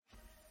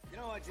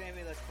know what,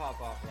 Jamie? Let's pop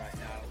off right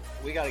now.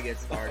 We got to get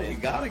started. We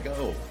got to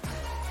go.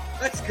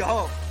 Let's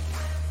go.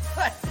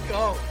 Let's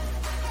go.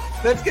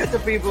 Let's get the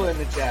people in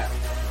the chat.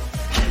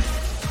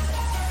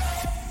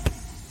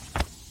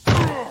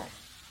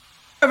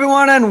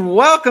 Everyone, and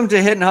welcome to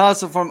Hit and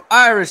Hustle from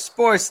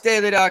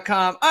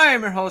IrishSportsDaily.com. I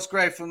am your host,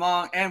 Greg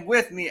Flamong, and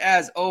with me,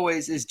 as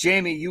always, is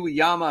Jamie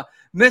Uwayama,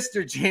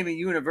 Mr. Jamie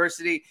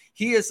University.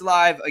 He is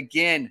live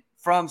again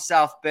from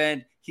South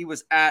Bend. He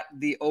was at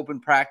the open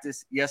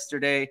practice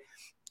yesterday.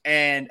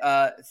 And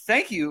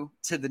thank you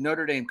to the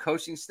Notre Dame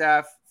coaching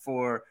staff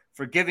for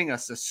giving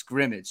us a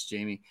scrimmage,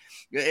 Jamie.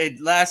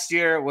 Last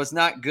year was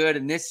not good,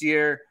 and this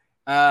year,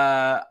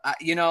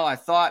 I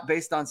thought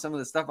based on some of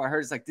the stuff I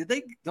heard, it's like, did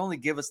they only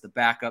give us the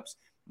backups?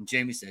 And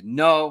Jamie said,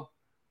 no,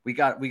 we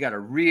got a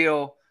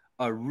real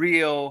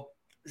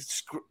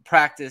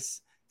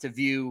practice to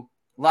view.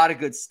 A lot of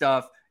good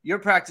stuff. Your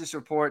practice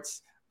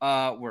reports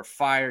were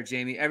fire,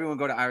 Jamie. Everyone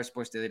go to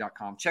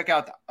IrishSportsDaily.com. Check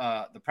out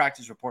the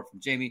practice report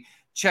from Jamie.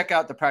 Check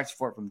out the practice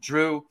report from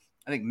Drew.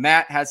 I think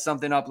Matt had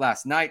something up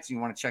last night, so you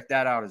want to check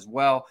that out as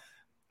well.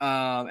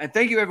 And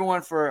thank you,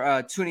 everyone,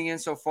 for tuning in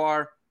so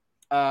far.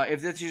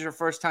 If this is your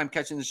first time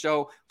catching the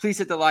show, please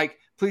hit the like.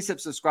 Please hit the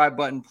subscribe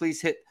button.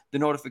 Please hit the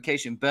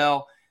notification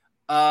bell.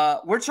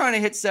 We're trying to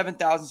hit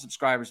 7,000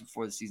 subscribers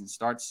before the season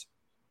starts.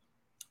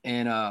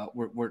 And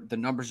the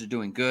numbers are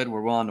doing good.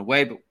 We're well on the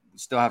way, but we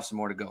still have some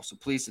more to go. So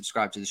please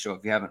subscribe to the show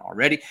if you haven't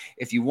already.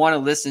 If you want to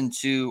listen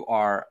to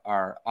our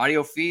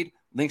audio feed,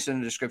 links in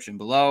the description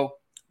below.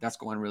 That's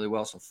going really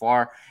well so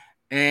far.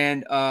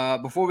 And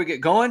before we get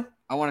going,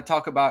 I want to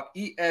talk about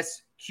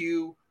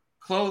ESQ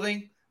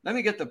clothing. Let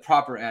me get the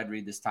proper ad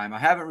read this time. I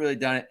haven't really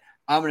done it.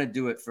 I'm going to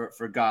do it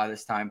for God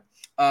this time.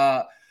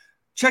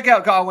 Check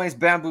out Godwin's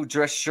bamboo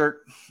dress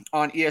shirt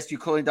on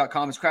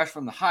ESQclothing.com. It's crafted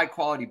from the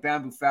high-quality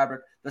bamboo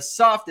fabric, the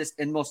softest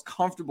and most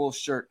comfortable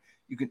shirt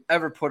you can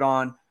ever put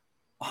on.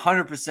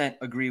 100%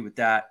 agree with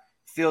that.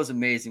 Feels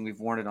amazing. We've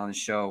worn it on the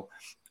show.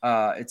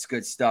 It's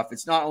good stuff.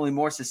 It's not only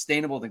more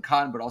sustainable than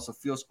cotton, but also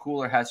feels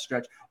cooler, has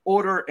stretch,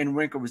 odor, and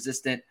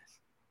wrinkle-resistant,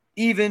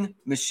 even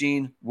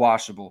machine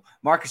washable.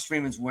 Marcus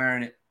Freeman's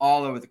wearing it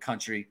all over the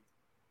country.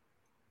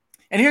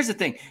 And here's the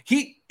thing.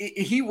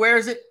 He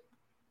wears it.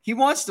 He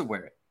wants to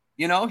wear it.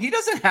 You know, he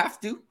doesn't have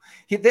to.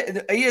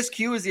 The ESQ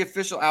is the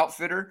official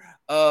outfitter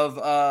of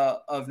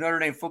Notre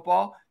Dame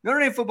football. Notre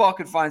Dame football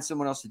could find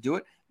someone else to do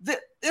it.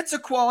 It's a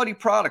quality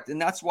product,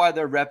 and that's why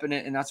they're repping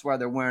it, and that's why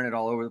they're wearing it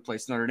all over the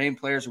place. Notre Dame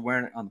players are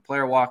wearing it on the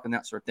player walk and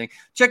that sort of thing.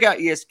 Check out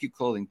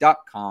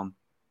ESQclothing.com.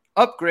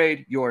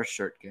 Upgrade your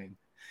shirt game.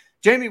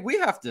 Jamie, we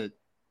have to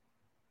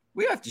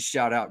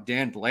shout out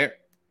Dan Blair.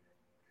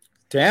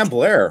 Dan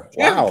Blair.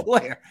 Wow. Dan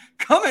Blair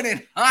coming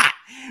in hot.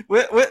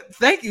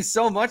 Thank you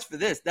so much for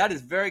this. That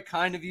is very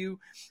kind of you.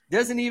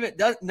 Nothing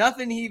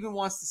he even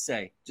wants to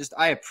say. Just,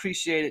 I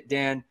appreciate it,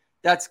 Dan.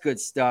 That's good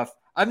stuff.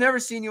 I've never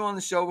seen you on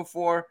the show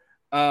before.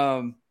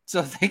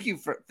 So thank you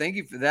for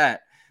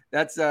that.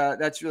 That's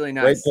really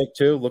nice. Great pick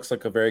too. Looks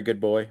like a very good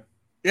boy.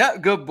 Yeah.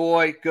 Good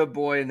boy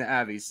in the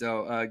Abbey.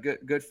 So,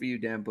 good for you,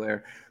 Dan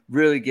Blair.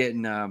 Really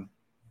getting,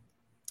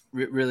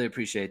 really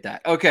appreciate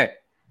that. Okay.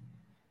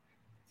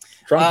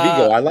 Drunk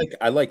Vigo.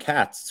 I like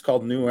hats. It's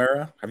called New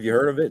Era. Have you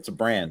heard of it? It's a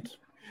brand.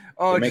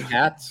 Oh, they make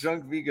hats.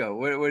 Drunk Vigo.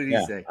 What did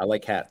he say? I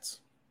like hats.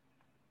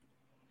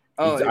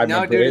 Oh,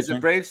 now dude is a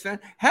Braves fan.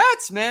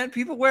 Hats, man.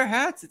 People wear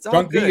hats. It's all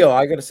Drunk good. Vigo,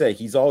 I gotta say,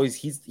 he's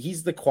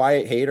the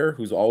quiet hater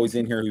who's always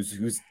in here,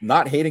 who's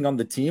not hating on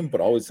the team,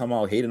 but always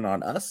somehow hating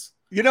on us.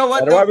 You know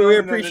what? We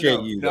appreciate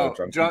you, though,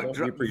 Drunk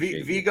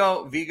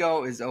Vigo.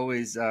 Vigo is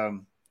always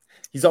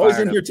he's always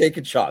in here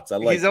taking shots.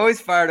 He's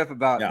always fired up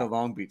about the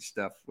Long Beach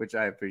stuff, which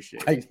I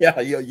appreciate.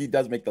 He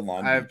does make the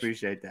Long Beach. I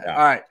appreciate that. Yeah.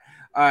 All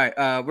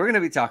right. We're gonna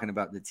be talking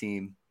about the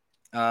team.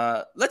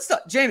 Let's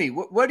start. Jamie,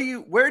 where do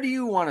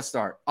you want to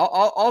start?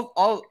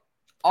 I'll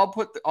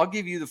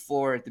give you the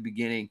floor at the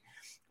beginning.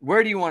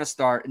 Where do you want to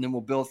start? And then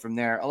we'll build from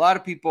there. A lot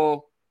of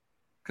people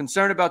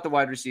concerned about the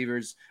wide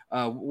receivers.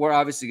 We're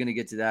obviously going to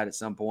get to that at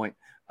some point.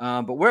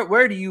 But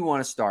where do you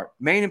want to start?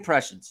 Main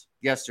impressions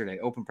yesterday,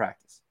 open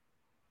practice.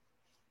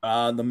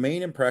 The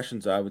main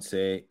impressions I would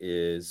say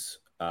is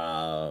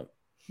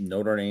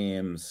Notre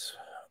Dame's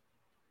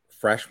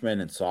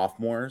freshmen and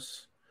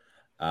sophomores.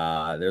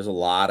 There's a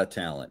lot of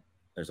talent.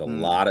 There's a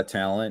lot of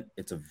talent.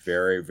 It's a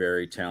very,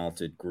 very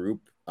talented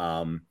group.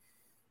 I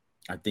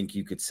think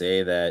you could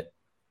say that,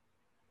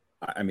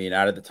 I mean,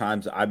 out of the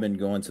times I've been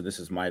going, so this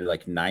is my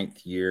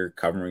ninth year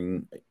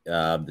covering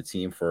the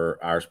team for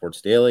Irish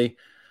Sports Daily.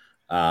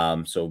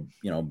 So,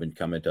 been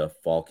coming to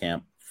fall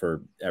camp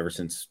ever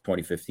since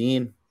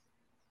 2015.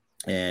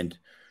 And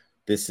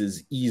this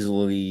is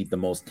easily the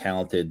most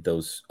talented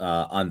those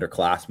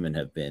underclassmen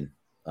have been.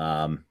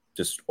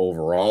 Just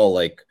overall,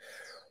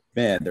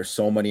 man, there's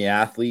so many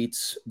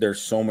athletes.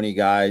 There's so many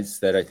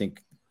guys that I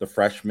think the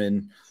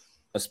freshmen,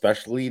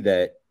 especially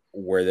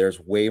where there's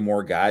way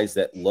more guys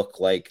that look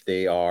like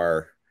they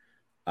are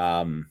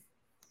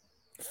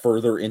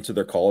further into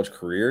their college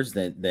careers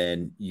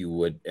than you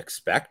would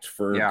expect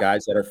for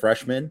guys that are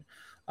freshmen.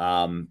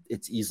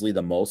 It's easily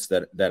the most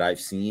that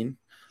I've seen.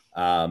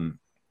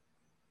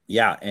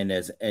 Yeah, and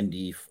as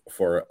ND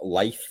for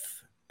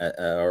life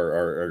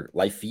or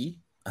life fee,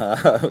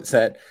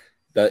 said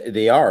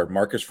they are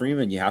Marcus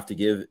Freeman. You have to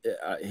give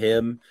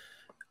him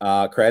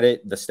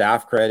credit, the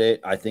staff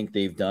credit. I think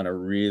they've done a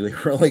really,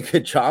 really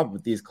good job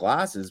with these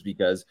classes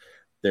because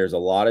there's a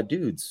lot of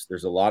dudes.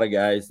 There's a lot of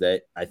guys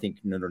that I think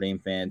Notre Dame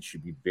fans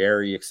should be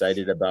very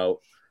excited about.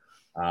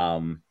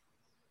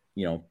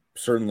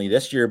 Certainly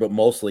this year, but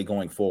mostly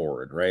going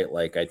forward, right?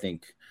 Like I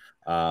think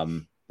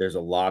there's a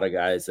lot of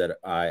guys that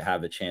I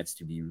have a chance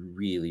to be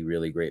really,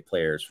 really great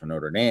players for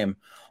Notre Dame.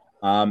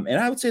 And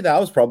I would say that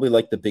was probably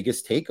like the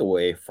biggest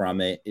takeaway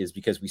from it is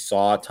because we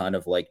saw a ton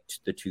of like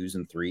the 2s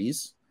and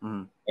 3s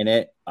in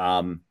it.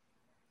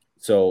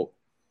 So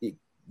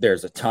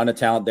there's a ton of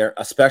talent there,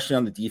 especially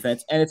on the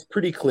defense. And it's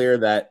pretty clear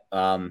that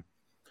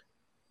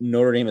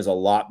Notre Dame is a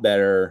lot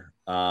better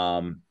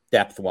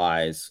depth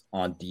wise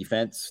on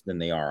defense than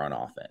they are on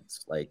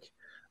offense. Like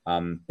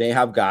they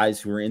have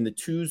guys who are in the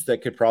 2s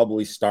that could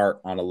probably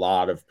start on a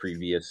lot of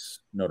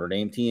previous Notre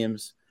Dame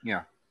teams.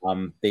 Yeah.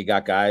 They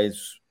got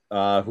guys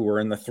who were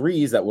in the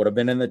 3s that would have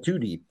been in the 2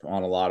 deep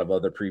on a lot of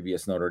other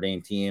previous Notre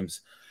Dame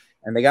teams.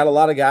 And they got a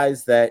lot of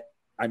guys that,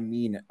 I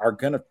mean, are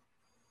going to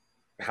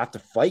have to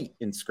fight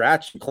and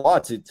scratch and claw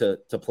to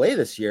play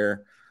this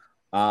year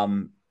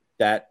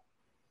that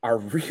are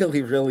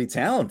really, really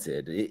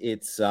talented.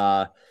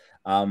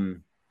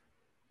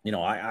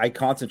 I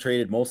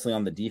concentrated mostly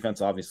on the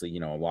defense.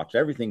 Obviously, I watched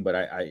everything, but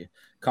I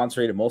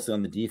concentrated mostly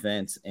on the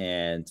defense.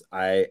 And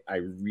I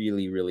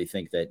really, really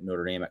think that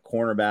Notre Dame at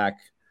cornerback,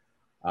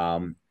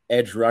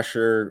 edge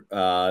rusher,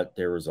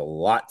 there was a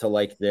lot to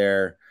like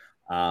there.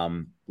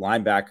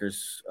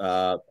 Linebackers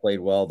played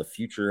well. The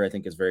future, I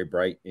think, is very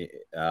bright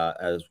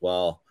as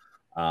well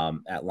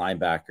at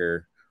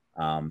linebacker.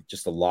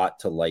 Just a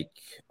lot to like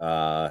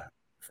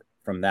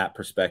from that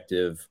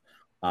perspective.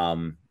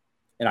 And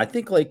I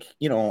think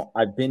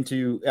I've been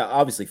to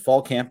obviously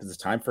fall camp is a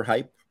time for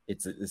hype.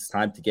 It's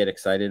time to get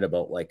excited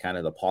about like kind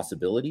of the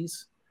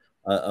possibilities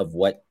of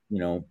what,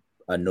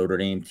 a Notre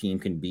Dame team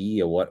can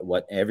be or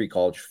what every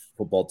college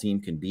football team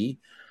can be.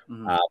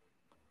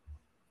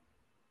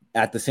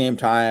 At the same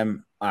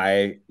time,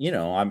 I'm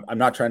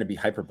not trying to be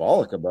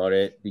hyperbolic about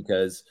it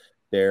because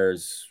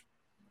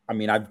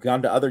I've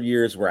gone to other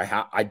years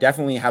where I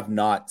definitely have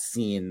not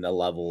seen the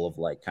level of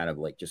like kind of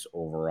like just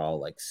overall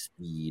like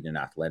speed and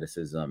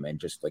athleticism and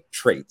just like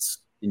traits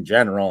in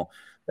general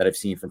that I've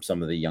seen from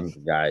some of the younger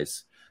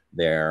guys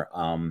there.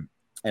 And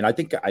I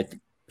think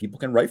people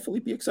can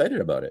rightfully be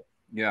excited about it.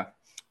 Yeah.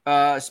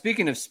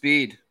 Speaking of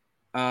speed,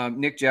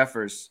 Nick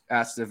Jeffers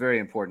asked a very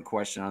important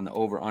question on the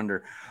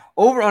over-under.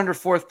 Over-under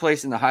 4th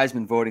place in the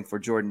Heisman voting for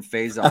Jordan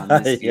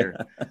Faison this year.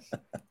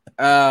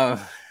 I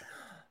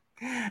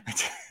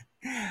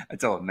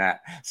told Matt.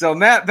 So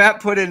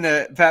Matt put in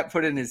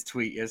his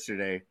tweet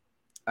yesterday.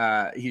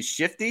 He's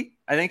shifty,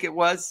 I think it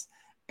was.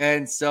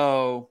 And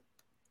so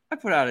I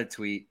put out a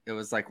tweet. It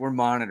was like, we're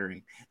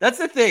monitoring. That's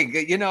the thing.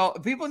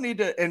 People need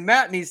to, and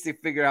Matt needs to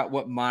figure out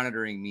what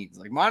monitoring means.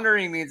 Like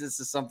monitoring means this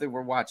is something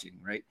we're watching,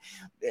 right?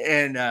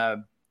 And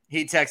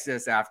he texted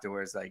us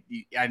afterwards, like,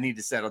 I need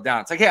to settle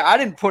down. It's like, hey, I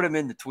didn't put him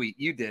in the tweet.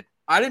 You did.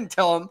 I didn't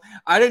tell him.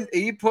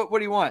 He put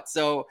what he wants.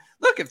 So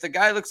look, if the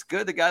guy looks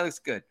good, the guy looks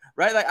good,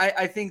 right? Like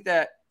I think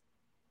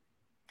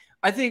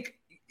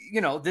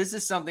this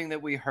is something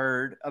that we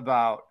heard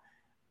about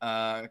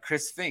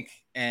Chris Fink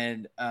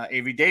and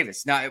Avery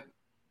Davis. Now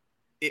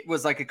it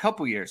was like a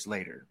couple years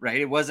later, right?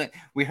 It wasn't,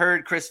 we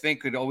heard Chris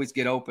Fink could always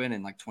get open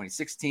in like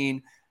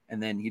 2016,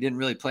 and then he didn't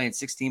really play in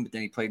 16, but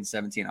then he played in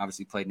 17,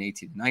 obviously played in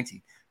 18 and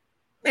 19.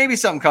 Maybe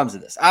something comes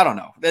of this. I don't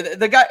know.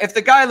 The guy, if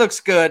the guy looks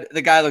good,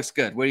 the guy looks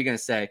good. What are you going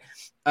to say?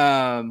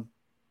 I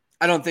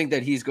don't think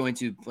that he's going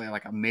to play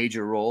like a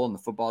major role in the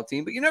football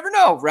team, but you never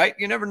know, right?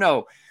 You never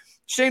know.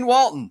 Shane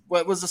Walton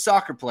was a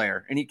soccer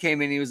player, and he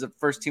came in. He was a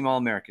first-team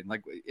All-American.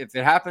 Like, if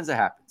it happens, it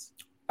happens.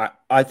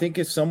 I think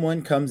if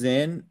someone comes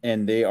in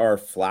and they are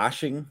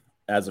flashing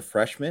as a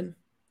freshman,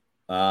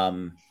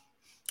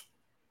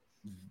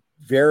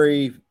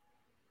 very,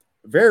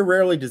 very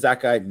rarely does that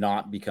guy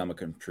not become a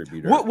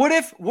contributor. What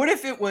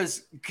if it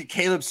was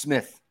Caleb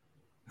Smith,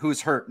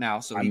 who's hurt now,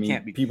 so he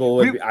can't be?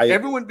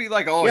 Everyone would be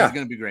like, "Oh, yeah, he's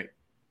going to be great."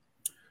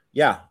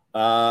 Yeah,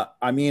 I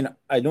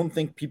don't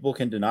think people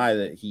can deny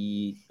that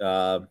he.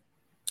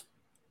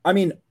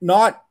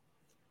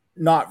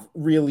 Not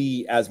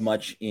really as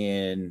much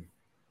in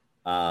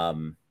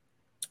the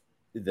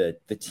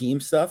team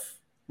stuff.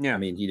 Yeah,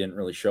 he didn't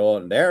really show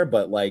it in there,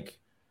 but like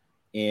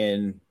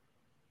in.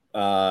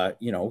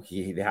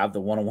 He have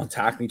the one-on-one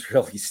tackling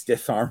drill. He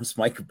stiff arms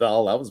Mike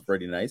Bell. That was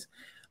pretty nice.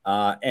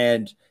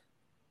 And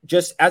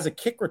just as a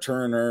kick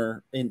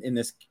returner in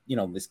this,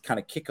 this kind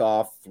of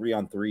kickoff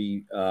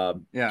 3-on-3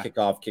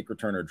 kickoff kick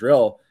returner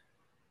drill,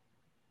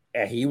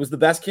 he was the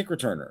best kick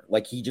returner.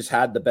 Like he just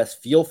had the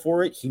best feel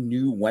for it. He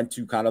knew when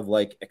to kind of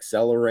like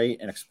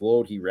accelerate and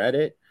explode. He read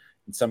it.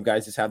 And some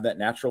guys just have that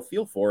natural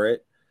feel for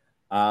it.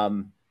 I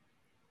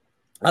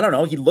don't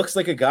know. He looks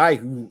like a guy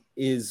who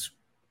is,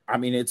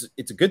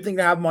 it's a good thing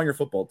to have him on your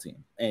football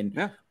team.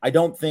 And I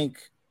don't think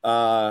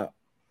I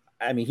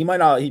mean, he might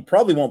not. He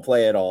probably won't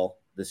play at all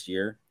this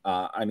year.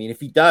 I mean, if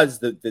he does,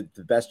 the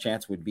best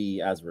chance would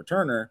be as a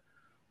returner.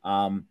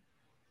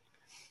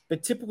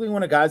 But typically,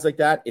 when a guy's like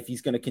that, if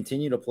he's going to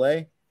continue to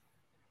play,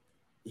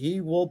 he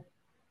will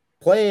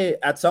play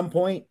at some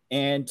point,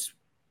 and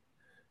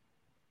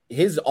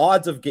his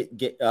odds of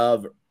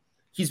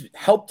he's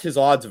helped his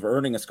odds of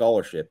earning a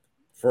scholarship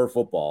for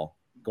football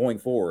going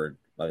forward.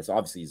 So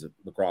obviously, he's a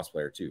lacrosse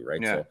player too,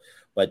 right? Yeah. So,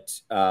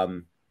 but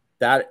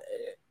that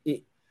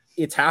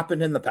it's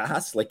happened in the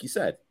past, like you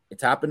said,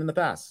 it's happened in the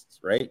past,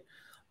 right?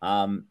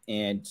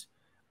 And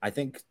I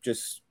think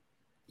just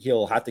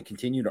he'll have to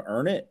continue to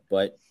earn it,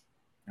 but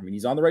I mean,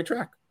 he's on the right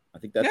track. I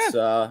think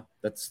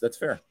that's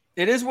fair.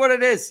 It is what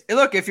it is.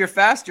 Look, if you're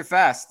fast, you're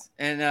fast,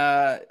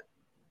 and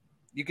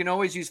you can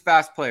always use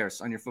fast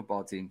players on your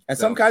football team. And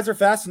some guys are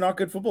fast and not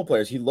good football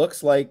players. He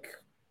looks like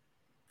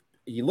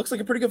a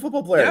pretty good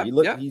football player.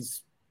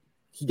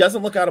 He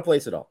doesn't look out of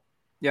place at all.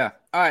 Yeah.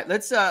 All right.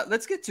 Let's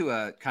get to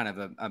a kind of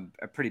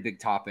a pretty big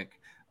topic,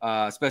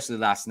 especially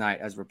last night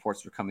as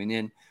reports were coming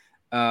in.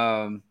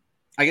 I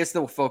guess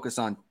they'll focus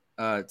on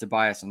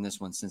Tobias on this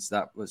one, since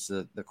that was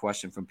the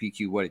question from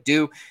PQ. What it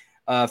do?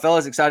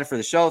 Fellas, excited for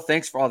the show.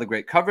 Thanks for all the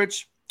great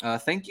coverage.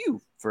 Thank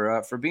you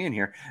for being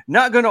here.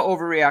 Not going to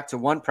overreact to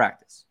one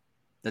practice.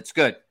 That's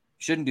good.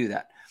 Shouldn't do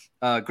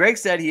that. Greg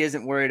said he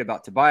isn't worried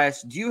about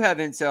Tobias. Do you have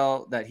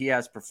intel that he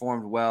has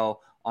performed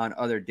well on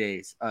other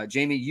days?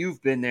 Jamie,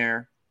 you've been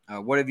there.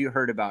 What have you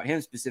heard about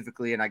him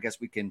specifically? And I guess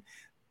we can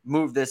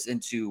move this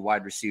into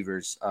wide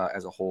receivers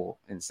as a whole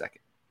in a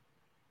second.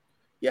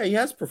 Yeah, he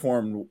has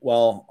performed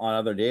well on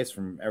other days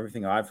from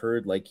everything I've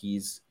heard. Like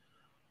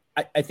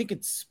I think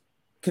it's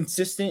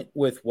consistent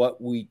with what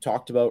we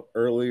talked about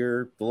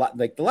earlier,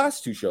 like the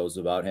last two shows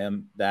about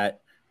him, that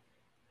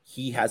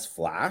he has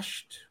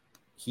flashed.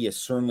 He has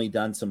certainly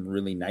done some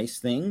really nice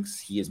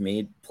things. He has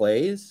made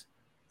plays.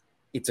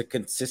 It's a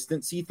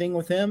consistency thing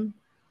with him,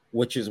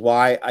 which is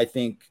why I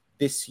think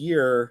this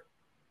year,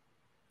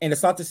 and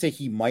it's not to say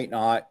he might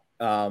not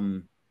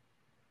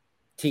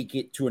take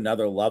it to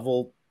another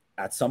level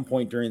at some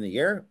point during the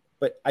year,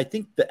 but I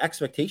think the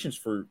expectations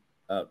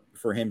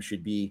for him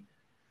should be,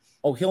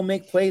 he'll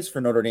make plays for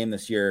Notre Dame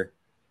this year,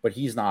 but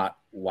he's not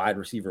wide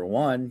receiver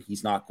one.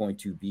 He's not going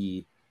to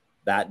be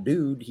that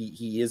dude.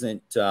 He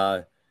isn't.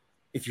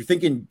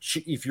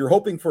 If you're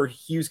hoping for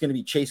he was going to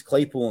be Chase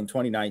Claypool in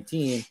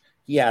 2019,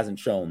 he hasn't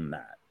shown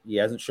that. He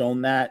hasn't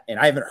shown that, and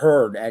I haven't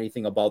heard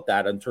anything about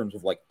that in terms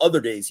of like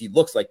other days he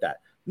looks like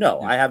that.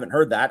 No, I haven't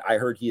heard that. I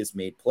heard he has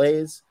made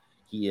plays.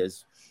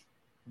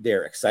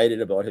 They're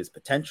excited about his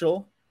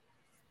potential,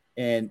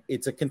 and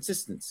it's a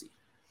consistency.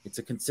 It's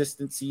a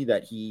consistency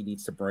that he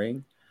needs to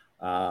bring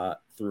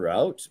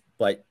throughout.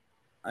 But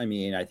I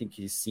mean, I think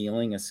his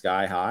ceiling is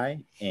sky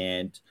high,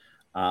 and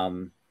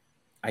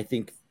I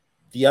think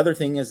the other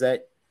thing is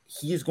that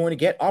he is going to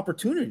get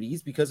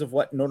opportunities because of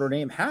what Notre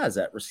Dame has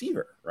at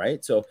receiver,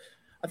 right? So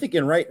I think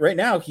right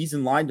now he's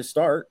in line to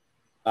start,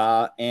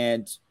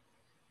 and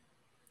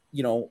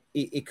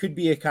it could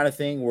be a kind of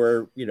thing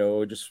where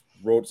just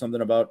wrote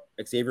something about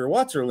Xavier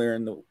Watts earlier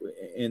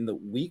in the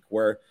week,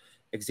 where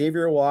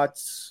Xavier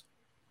Watts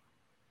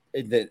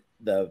in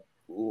the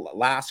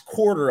last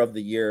quarter of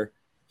the year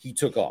he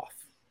took off,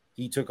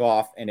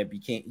 and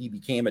he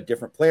became a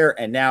different player,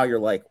 and now you're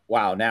like,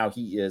 wow, now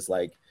he is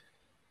like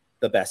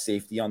the best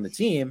safety on the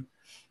team.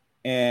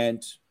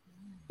 And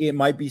it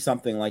might be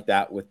something like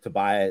that with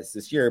Tobias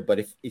this year. But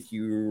if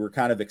you were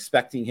kind of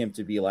expecting him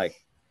to be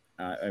like,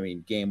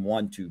 game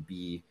one to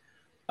be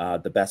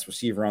the best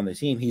receiver on the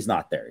team, he's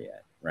not there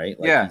yet, right?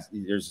 Like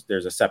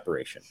there's a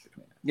separation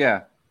between them.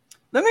 Yeah.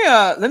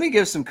 Let me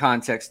give some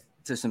context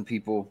to some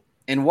people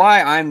and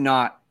why I'm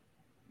not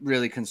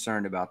really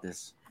concerned about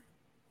this.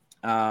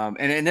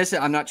 And this,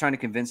 I'm not trying to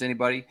convince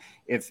anybody.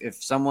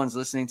 If someone's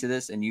listening to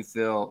this and you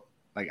feel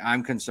like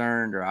I'm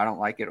concerned or I don't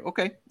like it,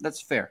 okay,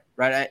 that's fair,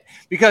 right?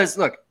 Because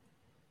look,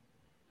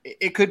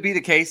 it could be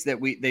the case that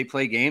they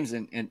play games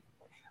and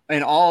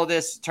all of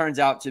this turns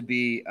out to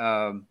be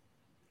a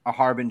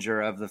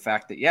harbinger of the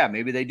fact that,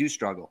 maybe they do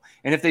struggle.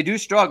 And if they do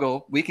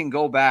struggle, we can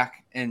go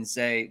back and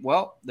say,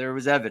 well, there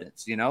was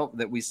evidence,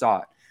 that we saw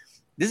it.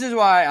 This is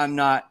why I'm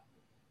not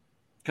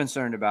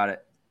concerned about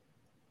it.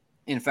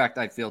 In fact,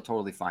 I feel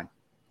totally fine.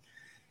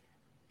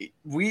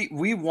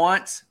 We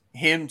want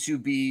him to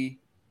be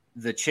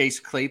the Chase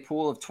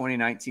Claypool of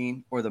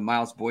 2019 or the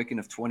Miles Boykin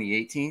of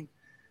 2018.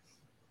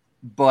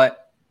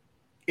 But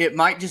it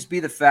might just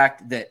be the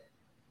fact that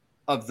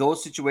of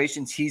those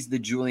situations, he's the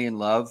Julian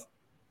Love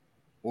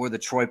or the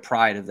Troy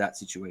Pride of that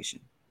situation.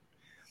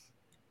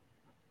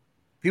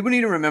 People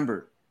need to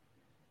remember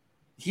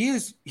he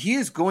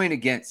is going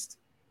against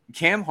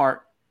Cam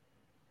Hart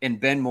and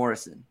Ben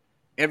Morrison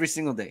every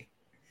single day.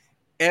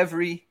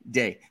 Every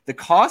day. The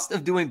cost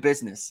of doing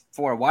business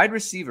for a wide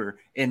receiver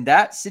in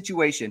that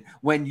situation,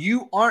 when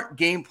you aren't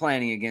game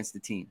planning against the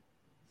team,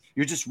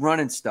 you're just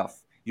running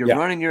stuff. You're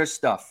running your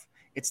stuff.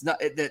 It's not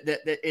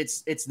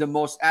it's the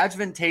most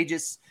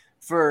advantageous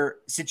for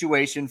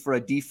situation for a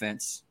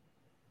defense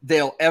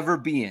they'll ever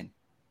be in.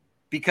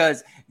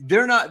 because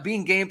they're not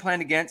being game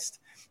planned against,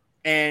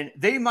 and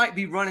they might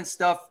be running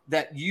stuff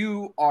that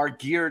you are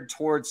geared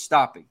towards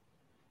stopping,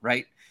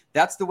 right?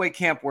 That's the way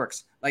camp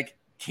works. Like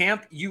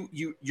camp,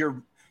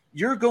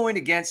 you're going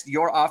against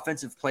your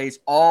offensive plays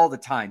all the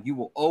time. You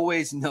will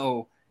always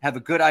have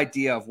a good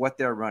idea of what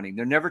they're running.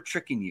 They're never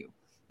tricking you.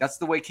 That's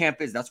the way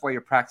camp is. That's why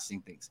you're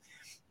practicing things.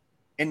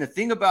 And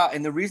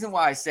the reason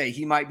why I say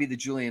he might be the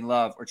Julian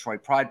Love or Troy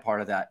Pride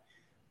part of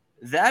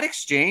that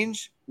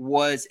exchange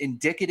was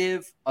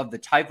indicative of the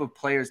type of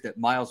players that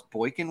Miles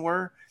Boykin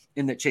were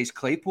and that Chase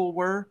Claypool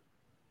were.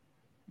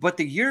 But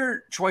the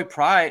year Troy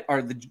Pride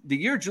or the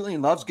year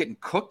Julian Love's getting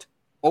cooked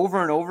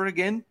over and over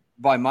again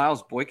by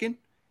Miles Boykin,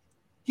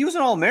 he was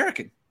an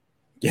All-American.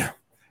 Yeah.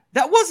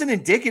 That wasn't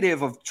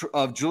indicative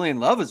of Julian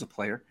Love as a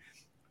player.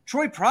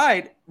 Troy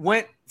Pride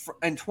went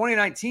in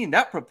 2019.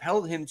 That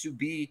propelled him to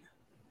be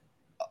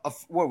a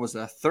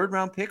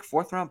third-round pick,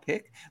 fourth-round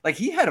pick? Like,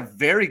 he had a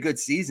very good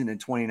season in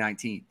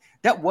 2019.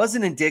 That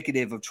wasn't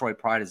indicative of Troy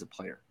Pride as a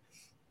player.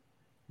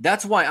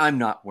 That's why I'm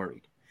not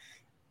worried.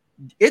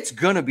 It's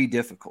going to be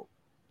difficult.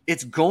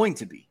 It's going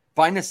to be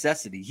by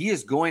necessity. He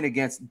is going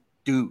against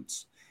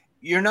dudes.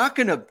 You're not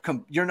going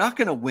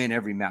to win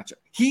every matchup.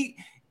 He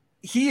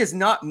is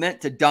not meant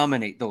to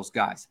dominate those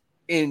guys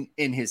in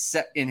his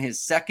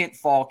second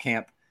fall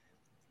camp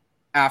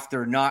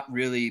after not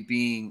really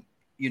being,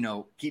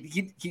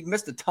 he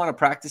missed a ton of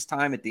practice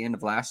time at the end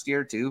of last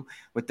year too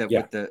with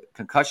the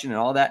concussion and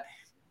all that.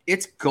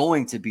 It's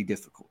going to be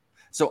difficult.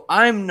 So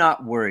I'm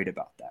not worried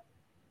about that.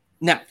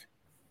 Now,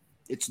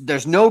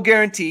 there's no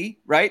guarantee,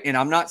 right? And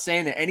I'm not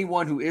saying that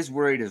anyone who is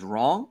worried is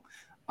wrong.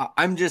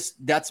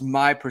 That's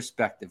my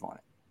perspective on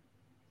it.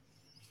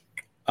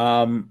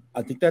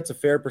 I think that's a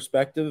fair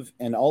perspective.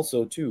 And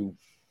also too,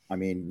 I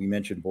mean, we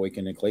mentioned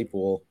Boykin and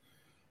Claypool.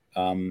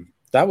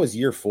 That was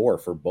year 4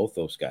 for both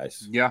those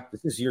guys. Yeah.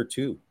 This is year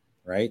 2,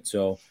 right?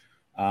 So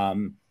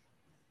I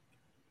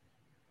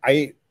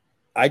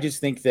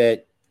just think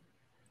that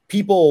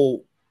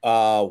people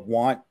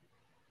want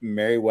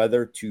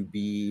Merriweather to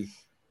be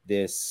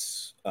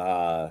this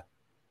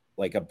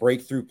like a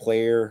breakthrough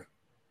player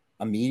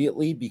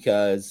immediately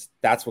because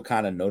that's what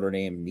kind of Notre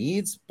Dame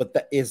needs.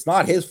 But it's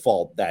not his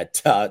fault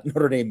that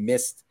Notre Dame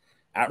missed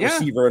at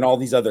receiver in all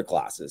these other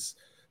classes.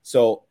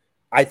 So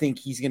I think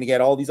he's going to get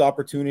all these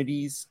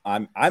opportunities.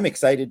 I'm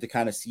excited to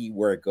kind of see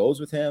where it goes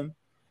with him.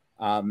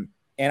 And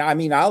I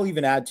mean, I'll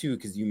even add too,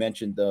 because you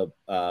mentioned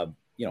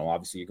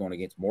obviously you're going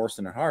against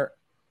Morrison and Hart.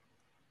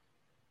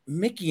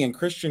 Mickey and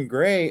Christian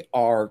Gray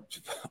are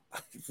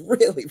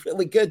really,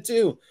 really good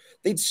too.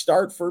 They'd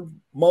start for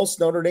most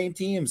Notre Dame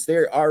teams.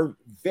 They are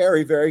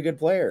very, very good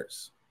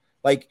players.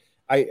 Like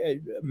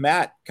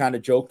Matt kind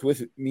of joked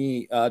with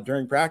me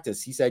during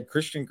practice. He said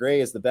Christian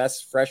Gray is the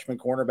best freshman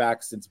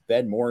cornerback since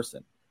Ben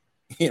Morrison.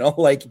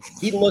 Like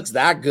he looks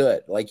that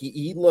good. Like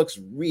he looks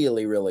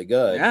really, really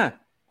good.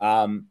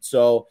 Yeah.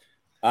 So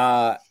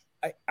I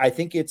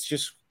think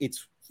it's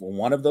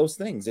one of those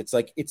things. It's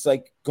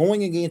like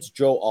going against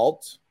Joe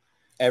Alt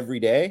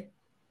every day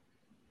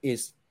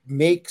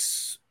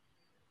makes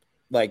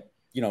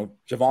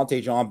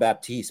Javonte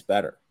Jean-Baptiste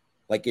better.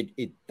 Like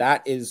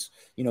that is,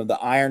 the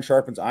iron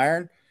sharpens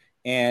iron,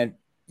 and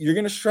you're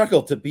going to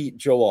struggle to beat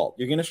Joe Alt.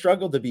 You're going to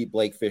struggle to beat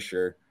Blake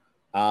Fisher.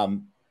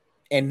 And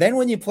then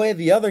when you play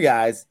the other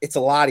guys, it's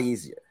a lot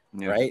easier,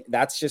 right?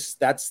 That's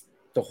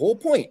the whole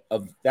point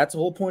of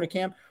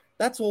camp.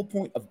 That's the whole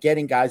point of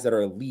getting guys that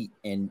are elite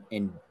and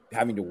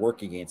having to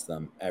work against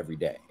them every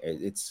day.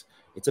 It's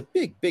a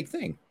big, big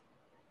thing.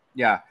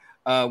 Yeah.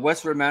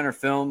 Westwood Manor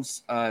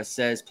Films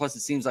says, plus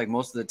it seems like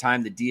most of the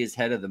time the D is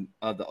head of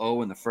the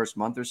O in the first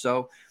month or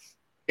so.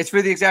 It's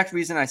for the exact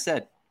reason I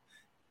said.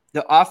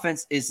 The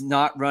offense is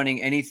not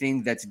running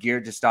anything that's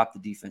geared to stop the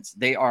defense.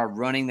 They are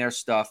running their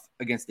stuff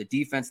against the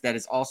defense that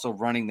is also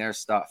running their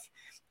stuff.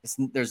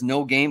 There's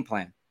no game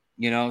plan,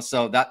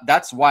 so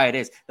that's why it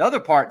is. The other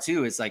part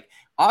too is like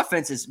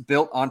offense is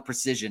built on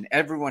precision.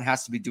 Everyone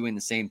has to be doing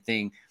the same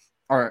thing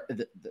or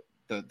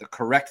the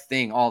correct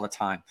thing all the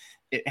time.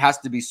 It has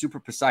to be super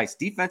precise.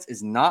 Defense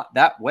is not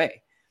that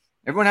way.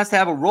 Everyone has to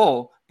have a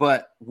role,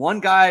 but one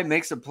guy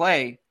makes a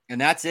play and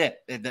that's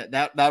it.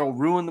 That'll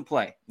ruin the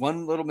play.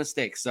 One little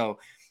mistake. So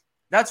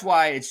that's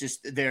why it's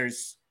just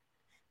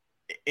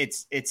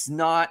it's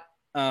not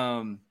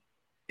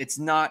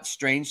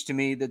strange to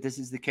me that this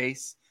is the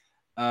case.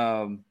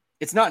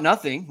 It's not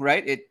nothing,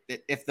 right?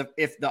 If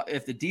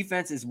the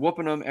defense is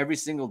whooping them every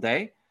single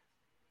day,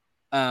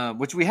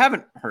 which we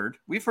haven't heard.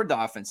 We've heard the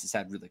offense has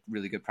had really,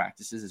 really good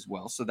practices as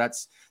well. So that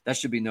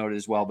should be noted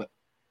as well. But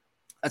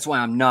that's why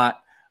I'm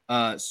not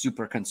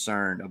super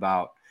concerned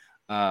about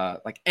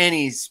like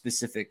any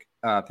specific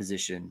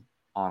position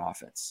on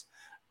offense.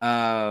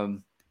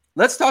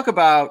 Let's talk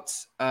about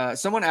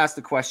someone asked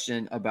the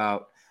question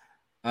about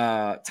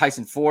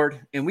Tyson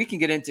Ford, and we can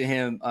get into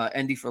him.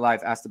 ND for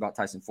Life asked about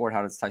Tyson Ford.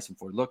 How does Tyson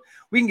Ford look?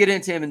 We can get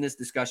into him in this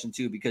discussion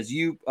too, because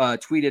you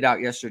tweeted out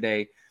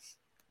yesterday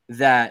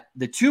that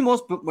the two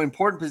most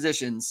important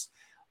positions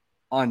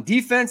on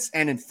defense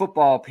and in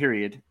football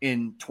period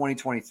in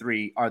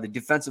 2023 are the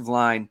defensive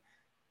line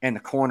and the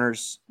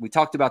corners. We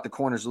talked about the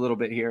corners a little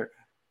bit here.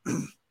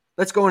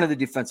 Let's go into the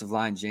defensive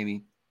line,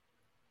 Jamie.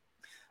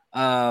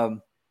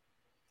 I'll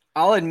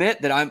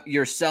admit that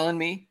you're selling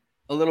me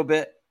a little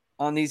bit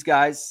on these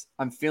guys.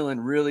 I'm feeling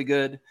really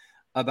good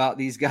about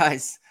these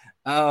guys.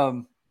 Why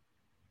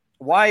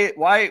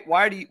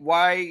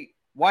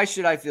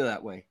should I feel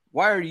that way?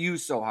 Why are you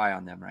so high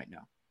on them right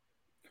now?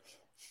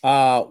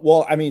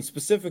 Well, I mean,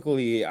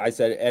 specifically, I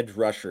said edge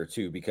rusher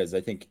too, because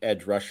I think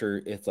edge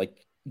rusher, it's like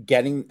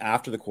getting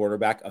after the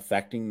quarterback,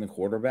 affecting the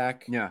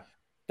quarterback. Yeah.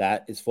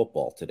 That is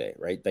football today,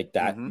 right? Like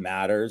that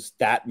matters.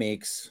 That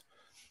makes,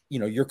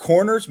 your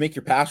corners make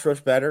your pass rush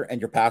better, and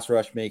your pass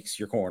rush makes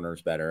your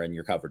corners better and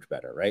your coverage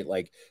better, right?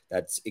 Like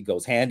it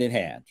goes hand in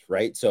hand,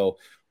 right? So,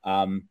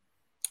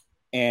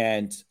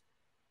 and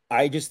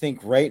I just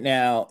think right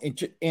now,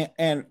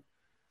 and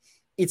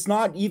it's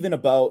not even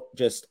about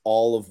just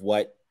all of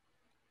what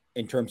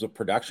in terms of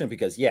production,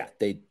 because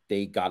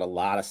they got a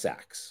lot of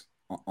sacks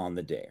on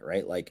the day,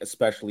 right? Like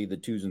especially the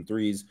 2s and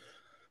 3s,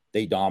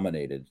 they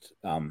dominated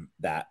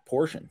that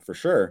portion for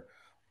sure.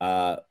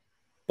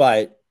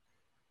 But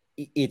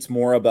it's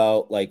more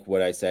about like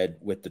what I said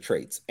with the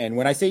traits. And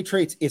when I say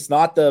traits, it's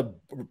not the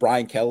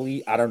Brian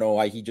Kelly. I don't know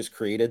why he just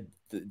created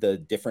the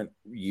different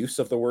use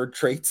of the word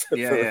traits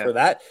for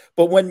that.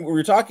 But when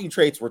we're talking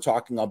traits, we're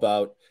talking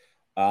about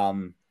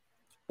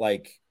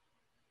like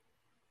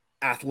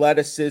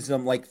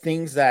athleticism, like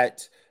things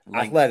that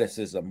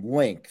athleticism,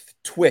 length,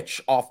 twitch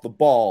off the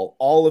ball,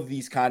 all of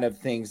these kind of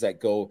things that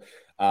go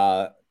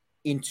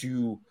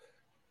into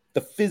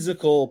the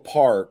physical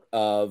part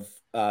of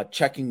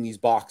checking these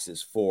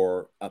boxes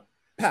for a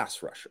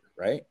pass rusher,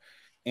 right?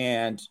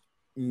 And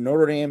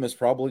Notre Dame has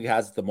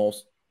the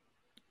most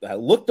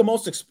looked the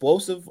most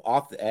explosive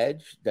off the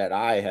edge that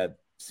I have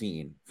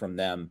seen from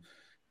them.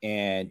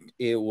 And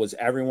it was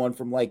everyone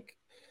from like,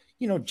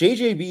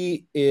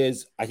 JJB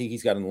I think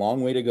he's got a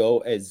long way to go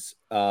as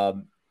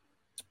to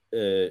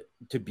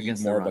be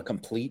more of a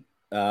complete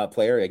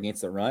player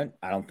against the run.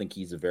 I don't think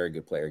he's a very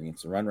good player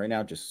against the run right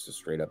now, just to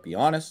straight up be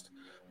honest.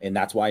 And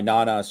that's why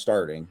Nana is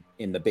starting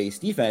in the base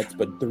defense.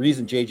 But the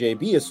reason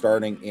JJB is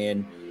starting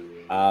in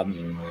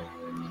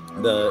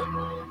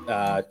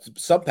the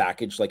sub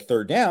package, like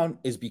third down,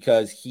 is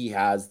because he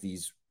has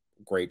these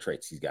great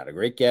traits. He's got a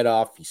great get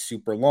off. He's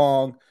super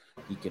long.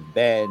 He can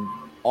bend,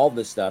 all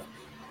this stuff.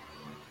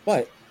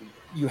 But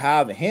you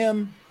have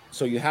him.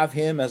 So you have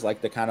him as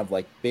like the kind of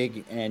like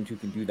big end who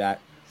can do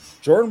that.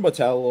 Jordan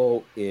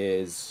Botelho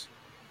is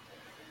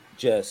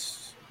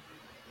just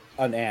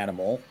an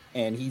animal.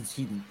 And it's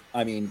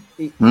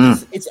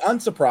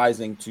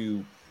unsurprising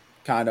to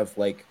kind of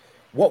like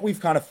what we've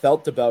kind of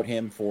felt about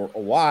him for a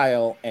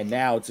while. And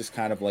now it's just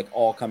kind of like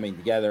all coming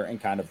together and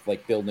kind of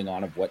like building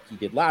on of what he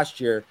did last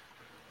year.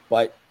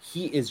 But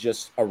he is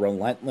just a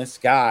relentless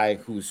guy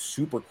who's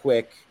super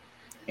quick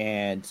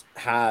and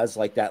has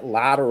like that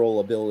lateral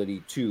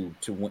ability to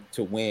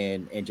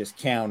win and just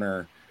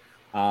counter.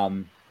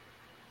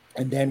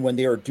 And then when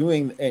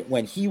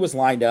when he was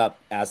lined up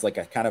as like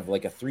a kind of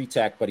like a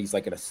 3-tech, but he's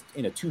like in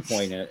a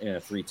 2-point in a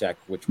 3-tech,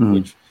 which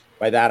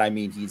by that I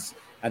mean he's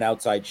an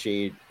outside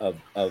shade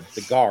of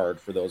the guard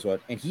for those who,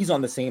 and he's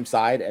on the same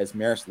side as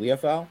Maris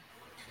Leofau,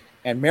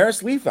 and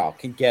Maris Leofau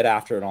can get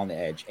after it on the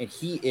edge, and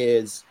he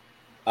is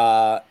he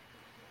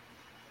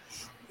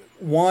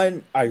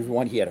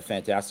had a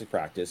fantastic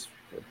practice,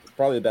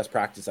 probably the best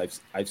practice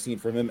I've seen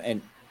from him,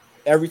 and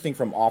everything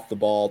from off the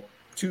ball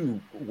to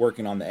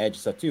working on the edge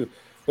stuff too.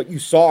 But you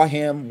saw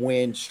him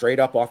win straight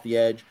up off the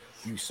edge.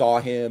 You saw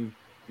him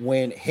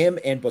win, him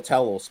and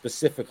Botelho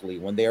specifically,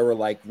 when they were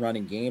like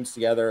running games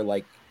together,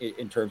 like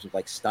in terms of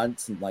like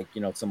stunts and like,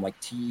 some like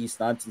TE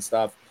stunts and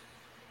stuff.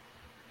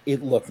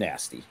 It looked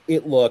nasty.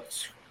 It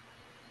looked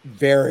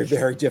very,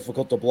 very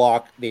difficult to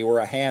block. They were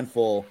a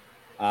handful.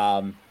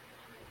 And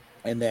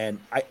then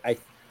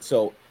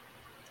so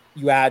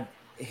you add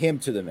him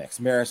to the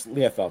mix, Maris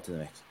Leofau to the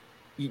mix.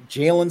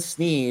 Jalen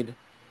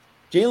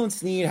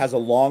Sneed has a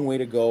long way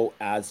to go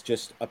as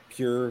just a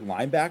pure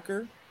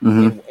linebacker,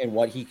 and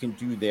what he can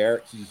do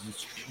there. He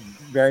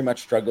very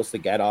much struggles to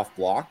get off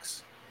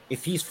blocks.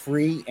 If he's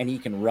free and he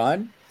can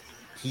run,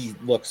 he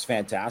looks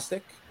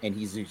fantastic, and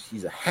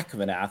he's a heck of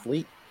an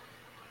athlete.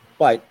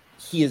 But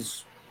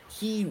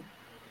and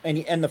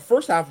the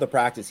first half of the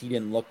practice, he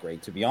didn't look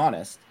great, to be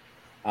honest.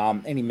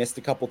 And he missed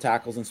a couple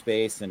tackles in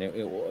space, and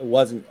it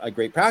wasn't a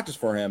great practice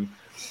for him.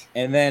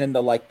 And then in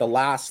the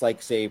last,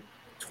 say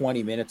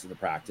 20 minutes of the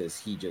practice,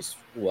 he just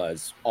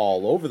was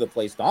all over the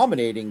place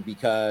dominating,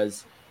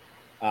 because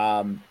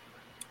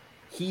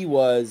he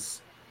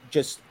was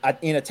just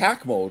in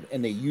attack mode,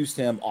 and they used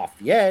him off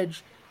the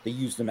edge. They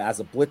used him as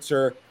a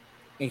blitzer,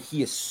 and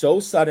he is so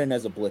sudden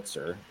as a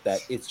blitzer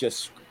that it's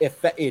just,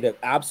 it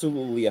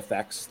absolutely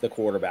affects the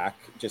quarterback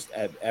just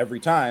every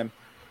time.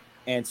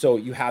 And so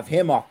you have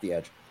him off the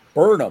edge.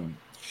 Burnham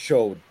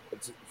showed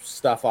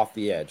stuff off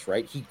the edge,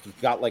 right? He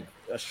got like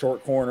a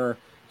short corner.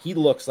 He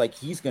looks like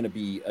he's going to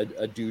be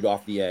a dude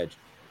off the edge.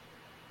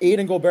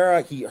 Aiden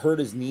Gobera, he hurt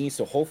his knee,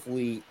 so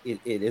hopefully it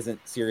isn't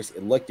serious.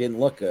 Didn't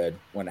look good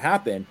when it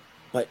happened,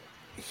 but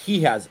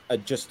he has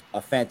just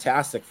a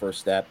fantastic first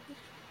step.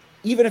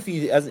 Even if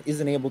he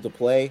isn't able to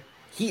play,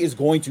 he is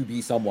going to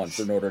be someone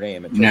for Notre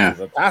Dame in terms Yeah. of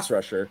a pass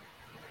rusher.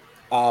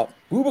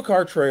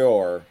 Boubacar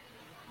Traore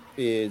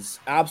is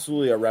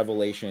absolutely a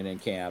revelation in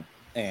camp.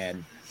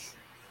 And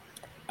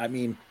I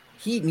mean,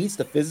 he needs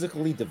to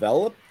physically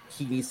develop.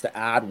 He needs to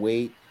add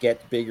weight,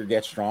 get bigger,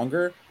 get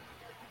stronger.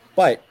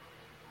 But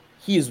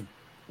he is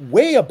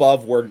way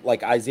above where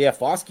like Isaiah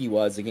Foskey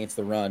was against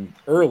the run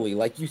early.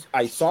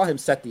 I saw him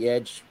set the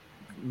edge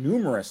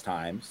numerous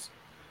times.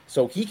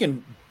 So he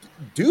can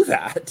do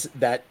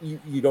that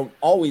you don't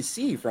always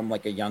see from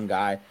like a young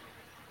guy.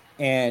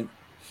 And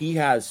he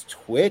has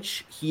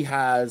twitch. He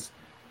has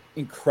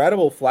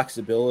incredible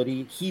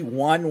flexibility. He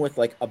won with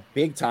like a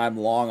big time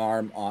long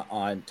arm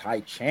on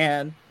Tai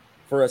Chan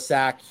for a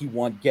sack. He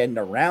won getting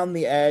around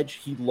the edge.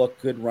 He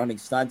looked good running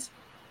stunts.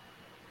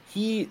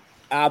 He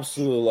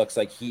absolutely looks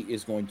like he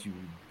is going to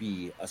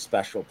be a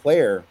special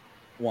player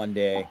one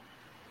day.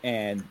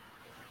 And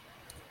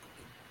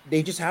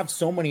they just have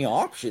so many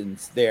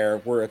options there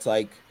where it's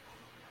like,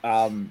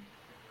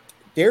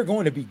 they're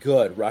going to be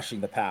good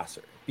rushing the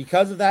passer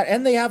because of that.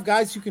 And they have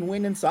guys who can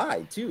win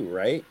inside too,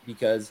 right?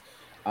 Because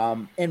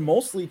and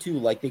mostly too,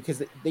 like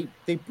because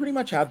they pretty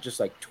much have just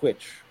like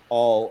twitch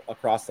all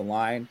across the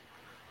line.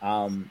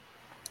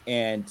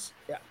 And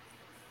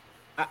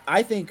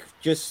I think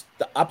just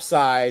the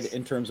upside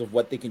in terms of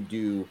what they can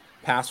do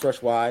pass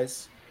rush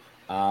wise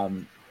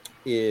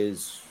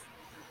is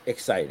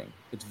exciting.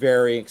 It's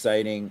very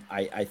exciting.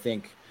 I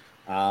think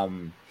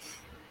Notre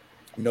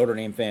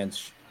Dame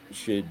fans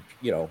should,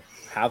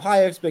 have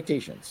high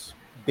expectations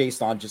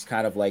based on just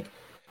kind of like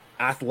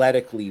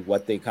athletically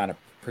what they kind of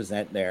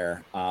present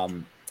there.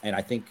 And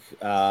I think,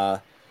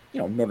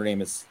 Notre Dame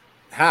has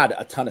had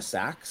a ton of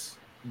sacks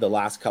the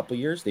last couple of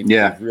years. They've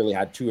really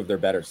had two of their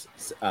better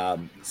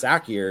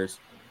sack years.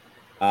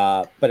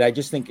 But I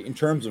just think in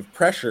terms of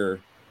pressure,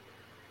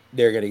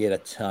 they're going to get a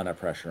ton of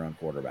pressure on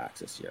quarterbacks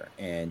this year.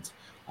 And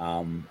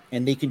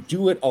they can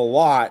do it a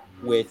lot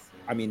with,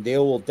 they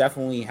will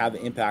definitely have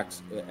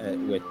impacts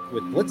with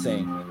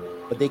blitzing,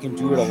 but they can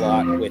do it a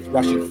lot with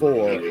rushing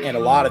forward, and a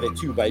lot of it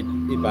too by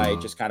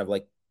just kind of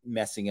like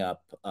messing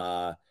up,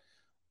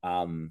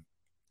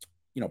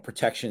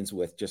 protections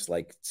with just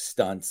like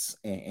stunts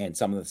and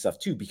some of the stuff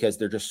too, because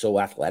they're just so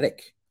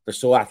athletic. They're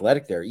so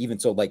athletic there. Even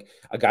so, like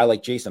a guy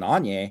like Jason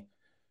Anye,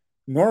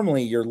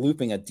 normally you're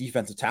looping a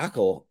defensive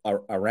tackle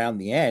around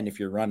the end if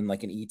you're running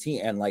like an ET,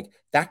 and like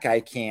that guy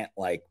can't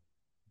like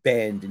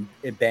bend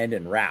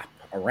and wrap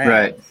around.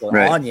 Right. But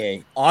right.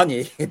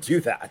 Anye can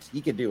do that.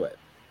 He can do it.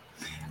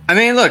 I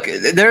mean, look,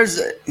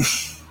 there's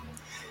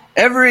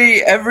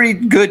every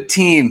good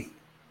team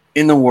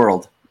in the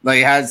world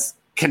like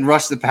can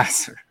rush the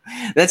passer.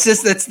 That's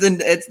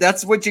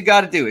what you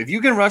got to do. If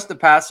you can rush the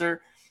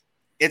passer,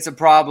 it's a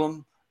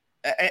problem.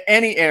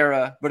 Any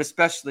era, but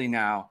especially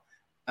now.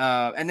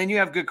 And then you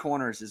have good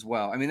corners as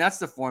well. I mean, that's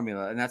the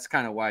formula, and that's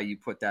kind of why you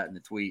put that in the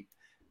tweet.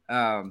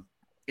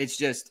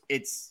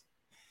 It's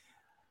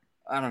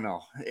I don't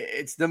know.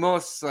 It's the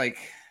most like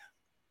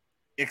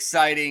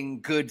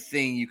exciting, good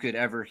thing you could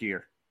ever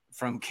hear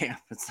from camp.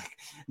 It's like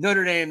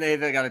Notre Dame,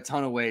 they've got a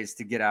ton of ways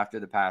to get after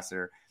the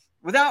passer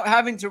without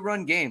having to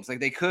run games. Like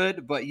they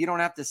could, but you don't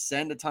have to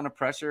send a ton of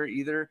pressure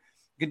either.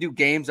 You can do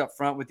games up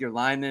front with your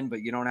linemen,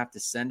 but you don't have to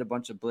send a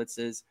bunch of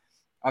blitzes.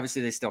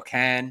 Obviously, they still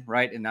can,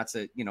 right? And that's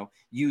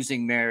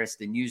using Marist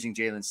and using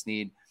Jalen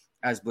Sneed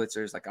as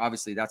blitzers. Like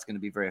obviously, that's going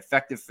to be very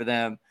effective for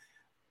them.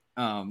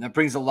 That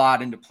brings a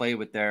lot into play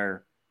with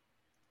their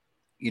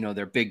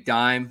big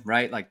dime,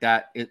 right? Like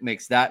that, it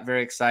makes that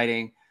very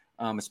exciting,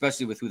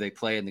 especially with who they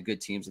play and the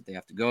good teams that they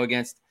have to go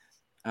against.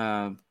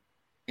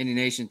 Indian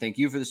Nation, thank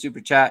you for the super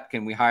chat.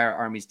 Can we hire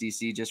Army's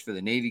DC just for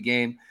the Navy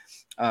game?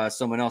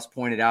 Someone else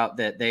pointed out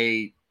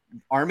that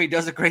Army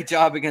does a great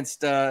job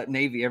against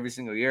Navy every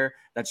single year.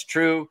 That's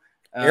true.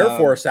 Air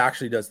Force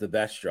actually does the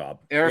best job.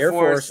 Air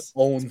Force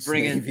owns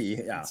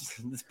Navy. Yeah.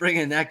 Let's bring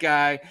in that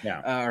guy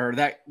or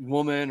that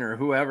woman or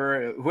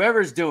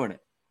whoever's doing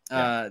it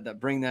that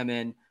bring them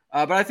in.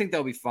 But I think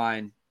they'll be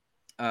fine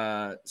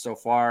so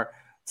far.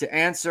 To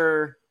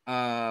answer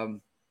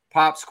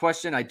Pop's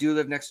question, I do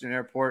live next to an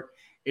airport.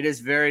 It is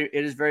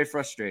very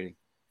frustrating.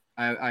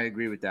 I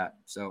agree with that.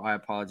 So I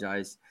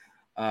apologize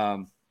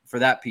for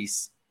that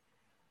piece.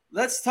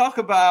 Let's talk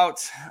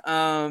about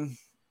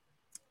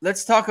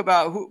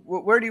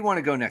where do you want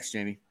to go next,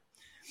 Jamie?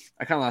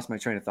 I kind of lost my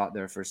train of thought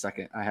there for a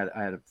second. I had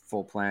a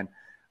full plan.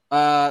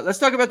 Let's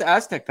talk about the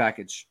Aztec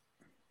package.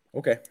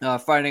 Okay.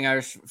 Fighting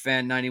Irish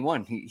Fan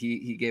 91.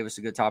 He gave us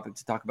a good topic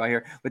to talk about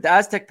here. With the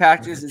Aztec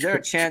packages, is there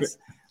a chance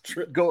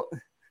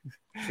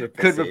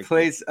could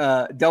replace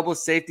double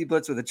safety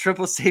blitz with a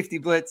triple safety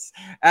blitz?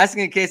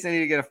 Asking in case I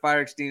need to get a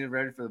fire extinguisher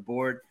ready for the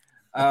board.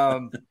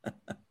 I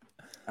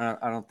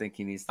don't think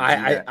he needs to do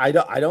that.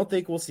 I don't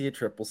think we'll see a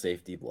triple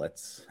safety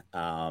blitz.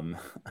 Oh,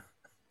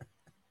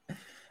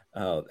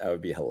 that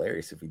would be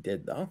hilarious if we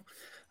did, though.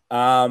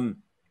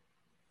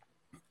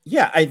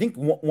 Yeah, I think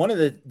one of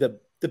the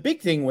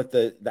big thing with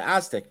the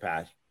Aztec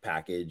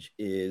package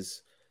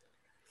is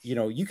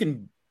you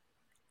can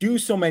do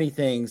so many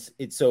things.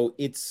 It's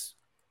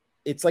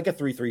like a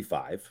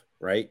 3-3-5,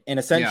 right? And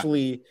Yeah.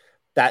 essentially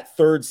that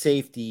third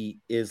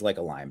safety is like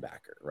a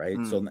linebacker, right?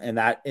 Mm. So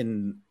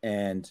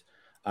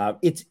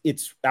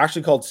it's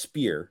actually called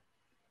spear.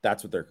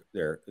 That's what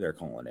they're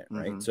calling it,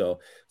 right? Mm-hmm. So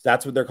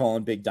that's what they're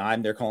calling big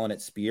dime. They're calling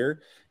it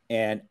spear.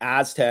 And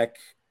Aztec,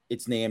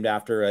 it's named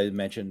after, I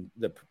mentioned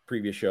the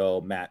previous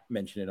show, Matt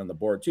mentioned it on the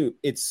board too.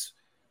 It's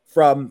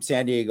from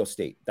San Diego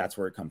State. That's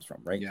where it comes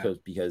from, right? Yeah.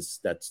 Because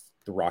that's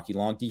the Rocky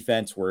Long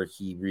defense where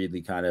he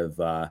really kind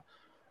of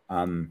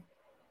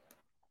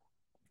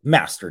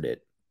mastered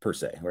it per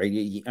se, right?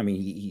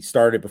 He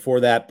started before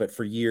that, but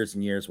for years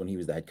and years when he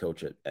was the head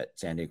coach at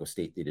San Diego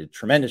State, they did a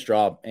tremendous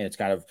job, and it's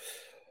kind of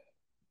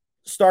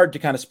started to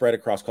kind of spread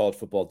across college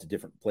football to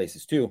different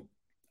places too.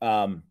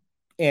 And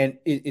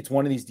it's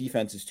one of these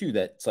defenses too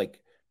that's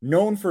like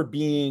known for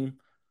being,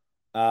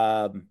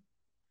 um,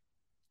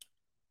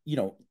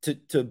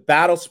 to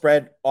battle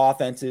spread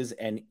offenses,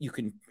 and you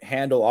can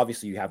handle.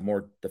 Obviously, you have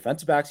more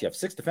defensive backs. You have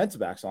 6 defensive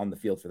backs on the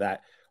field for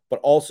that, but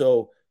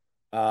also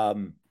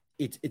um,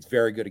 it's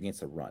very good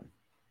against the run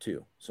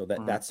too. So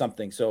that's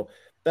something. So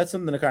that's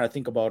something to kind of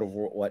think about of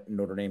what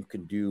Notre Dame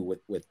can do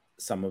with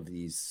some of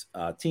these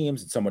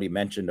teams. And somebody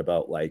mentioned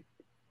about like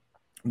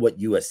what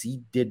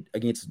USC did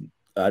against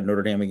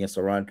Notre Dame against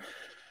the run.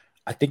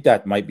 I think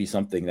that might be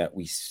something that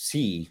we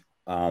see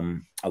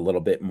a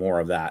little bit more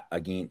of that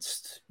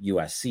against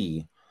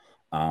USC,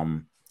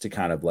 to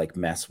kind of like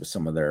mess with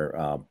some of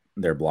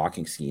their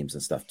blocking schemes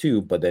and stuff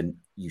too. But then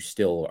you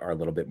still are a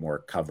little bit more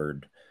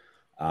covered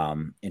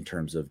in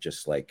terms of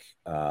just like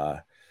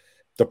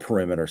the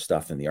perimeter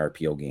stuff in the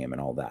RPO game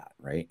and all that,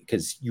 right?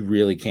 Because you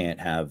really can't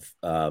have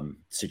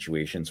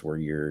situations where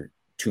you're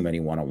too many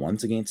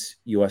one-on-ones against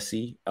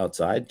USC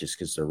outside just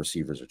because their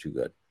receivers are too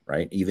good,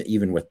 right?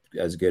 Even with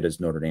as good as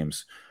Notre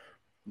Dame's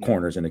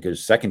corners and a good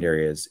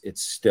secondary is,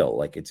 it's still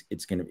like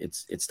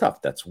it's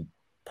tough. That's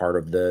part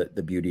of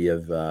the beauty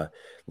of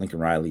Lincoln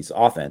Riley's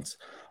offense.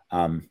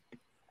 I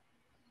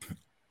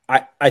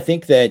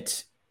think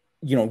that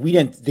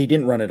they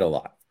didn't run it a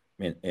lot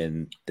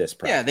in this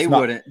practice.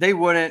 Yeah, they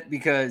wouldn't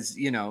because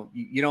you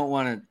don't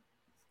want to.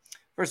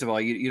 First of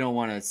all, you don't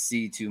want to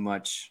see too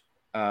much.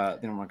 They're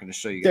not going to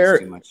show you guys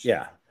too much.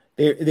 Yeah,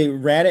 they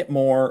ran it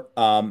more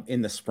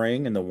in the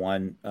spring, in the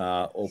one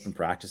open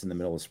practice in the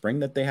middle of spring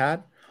that they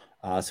had.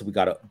 So we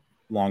got a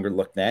longer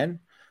look then.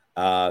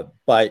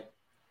 But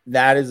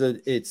that is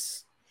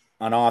it's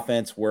an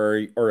offense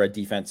or a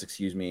defense,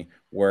 excuse me,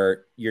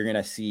 where you're going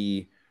to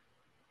see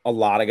a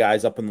lot of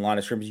guys up in the line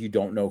of scrimmage. You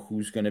don't know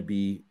who's going to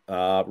be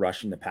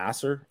rushing the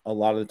passer a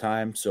lot of the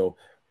time. So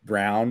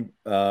Brown,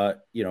 as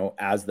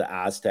the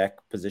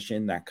Aztec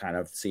position, that kind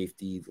of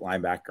safety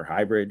linebacker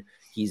hybrid,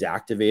 he's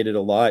activated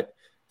a lot.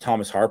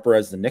 Thomas Harper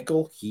as the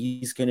nickel,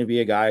 he's going to be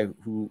a guy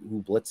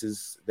who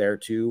blitzes there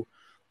too.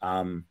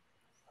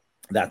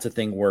 That's a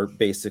thing where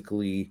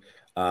basically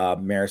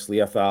Maris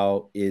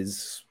Liufau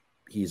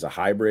he's a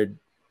hybrid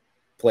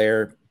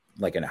player,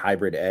 like a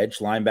hybrid edge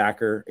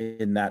linebacker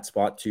in that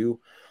spot too.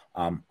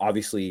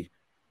 Obviously,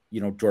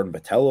 Jordan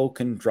Botelho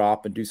can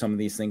drop and do some of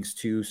these things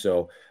too.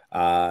 So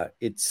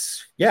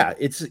it's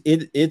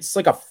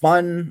like a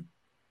fun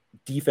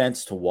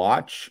defense to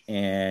watch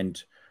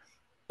and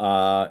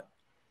a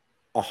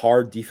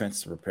hard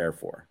defense to prepare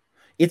for.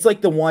 It's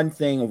like the one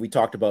thing we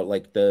talked about,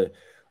 like the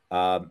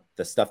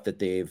stuff that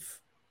they've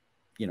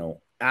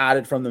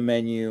added from the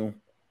menu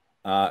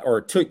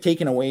or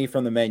taken away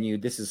from the menu.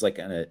 This is like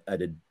an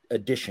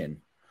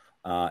addition,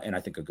 and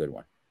I think a good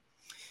one.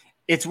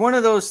 It's one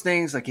of those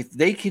things, like if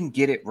they can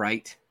get it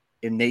right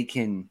and they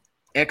can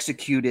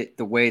execute it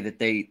the way that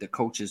the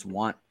coaches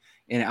want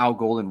and Al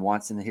Golden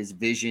wants, and his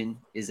vision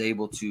is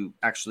able to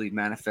actually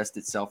manifest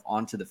itself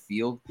onto the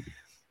field,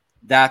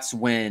 that's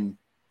when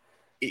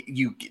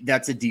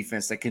that's a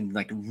defense that can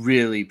like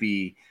really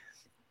be,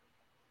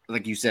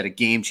 like you said, a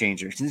game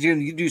changer. Since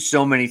you do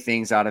so many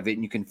things out of it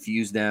and you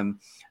confuse them,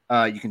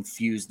 you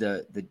confuse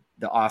the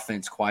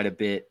offense quite a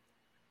bit.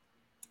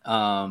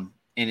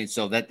 And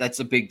so that's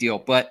a big deal.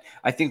 But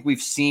I think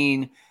we've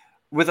seen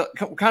with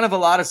kind of a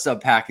lot of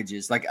sub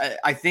packages. Like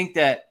I think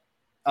that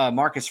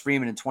Marcus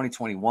Freeman in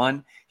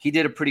 2021, he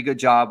did a pretty good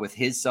job with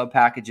his sub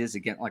packages,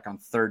 again, like on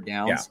third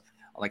downs. Yeah.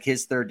 Like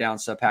his third down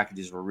sub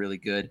packages were really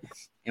good,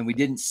 and we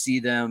didn't see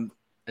them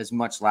as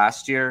much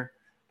last year.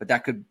 But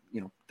that could,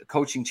 the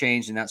coaching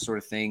change and that sort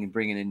of thing, and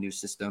bringing in a new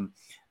system,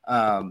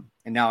 and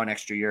now an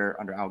extra year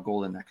under Al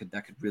Golden, that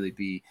could really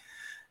be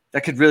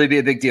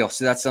a big deal.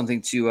 So that's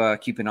something to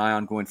keep an eye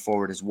on going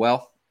forward as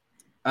well.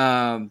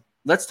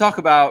 Let's talk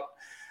about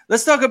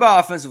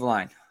offensive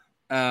line.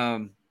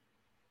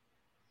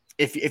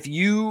 If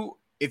you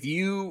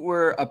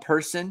were a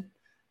person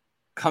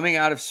coming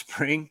out of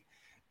spring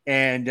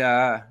and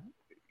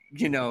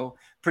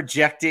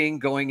projecting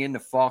going into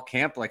fall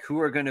camp, like who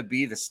are going to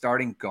be the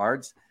starting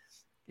guards,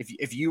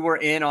 if you were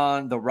in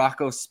on the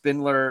Rocco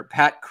Spindler,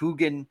 Pat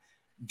Coogan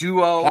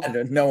duo,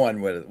 no one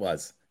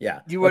was.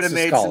 Yeah, you would have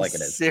made some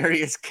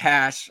serious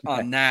cash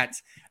on that.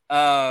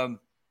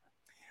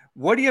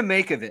 What do you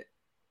make of it?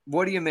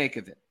 What do you make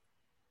of it?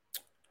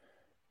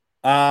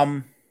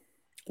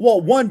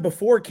 Well, one,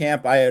 before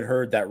camp, I had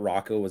heard that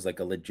Rocco was like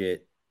a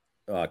legit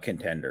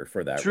contender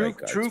for that right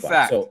guard True spot.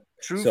 fact. So,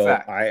 True so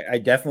fact. I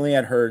definitely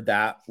had heard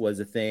that was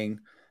a thing.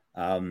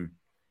 Um,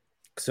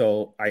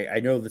 so I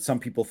know that some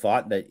people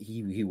thought that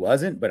he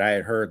wasn't, but I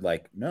had heard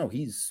like, no,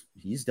 he's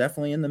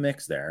definitely in the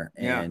mix there,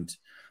 Yeah.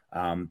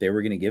 and they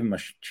were going to give him a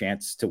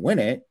chance to win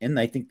it, and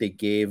I think they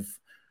gave,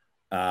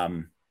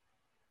 um,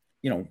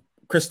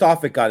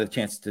 Kristofic got a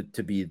chance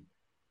to be,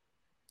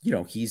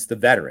 he's the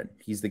veteran,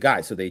 he's the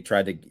guy, so they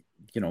tried to,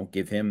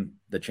 give him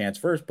the chance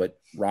first, but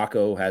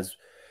Rocco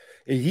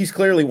he's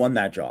clearly won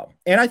that job,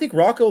 and I think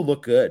Rocco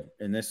looked good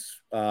in this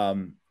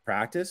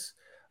practice.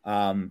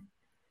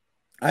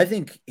 I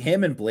think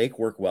him and Blake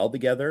work well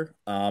together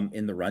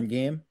in the run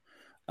game.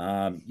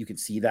 You can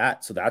see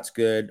that. So that's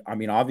good. I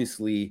mean,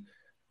 obviously,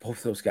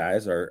 both those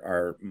guys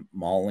are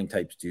mauling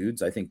type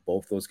dudes. I think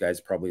both those guys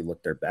probably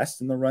look their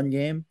best in the run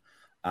game.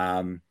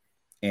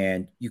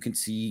 And you can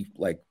see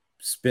like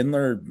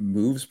Spindler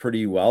moves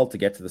pretty well to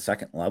get to the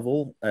second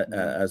level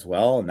as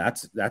well. And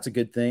that's a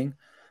good thing.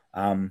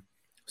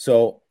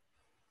 So,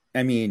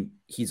 I mean,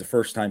 he's a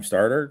first-time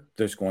starter.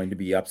 There's going to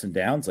be ups and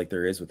downs like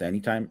there is with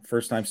any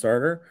first-time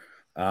starter.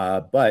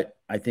 But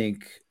I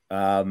think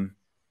you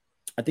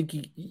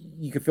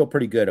can feel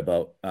pretty good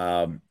about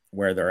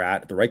where they're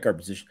at the right guard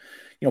position.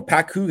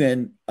 Pat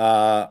Coogan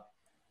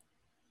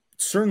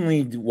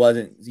certainly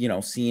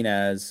wasn't seen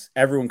as,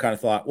 everyone kind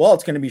of thought, well,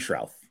 it's going to be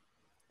Shrouth,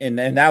 and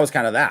that was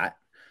kind of that.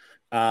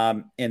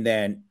 And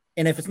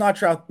if it's not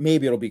Shrouth,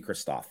 maybe it'll be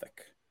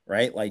Kristofic,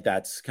 right? Like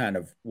that's kind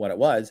of what it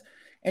was.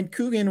 And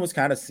Coogan was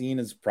kind of seen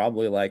as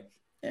probably like,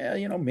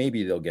 yeah,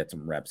 maybe they'll get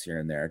some reps here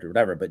and there or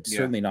whatever, but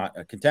certainly not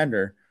a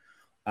contender.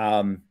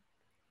 Not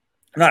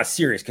a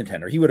serious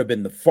contender. He would have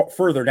been the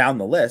further down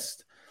the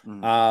list.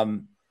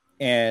 And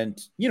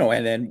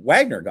then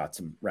Wagner got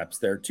some reps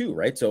there too,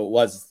 right? So it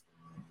was,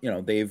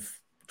 they've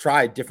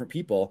tried different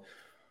people.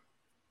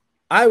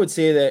 I would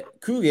say that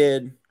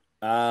Coogan,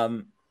 I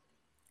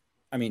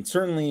mean,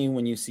 certainly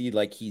when you see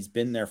like he's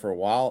been there for a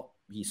while,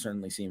 he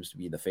certainly seems to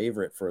be the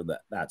favorite for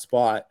that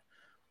spot.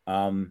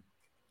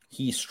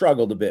 He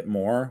struggled a bit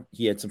more.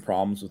 He had some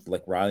problems with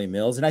like Riley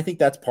Mills, and I think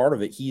that's part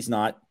of it. He's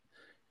not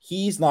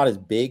as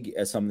big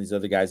as some of these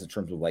other guys in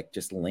terms of like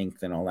just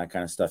length and all that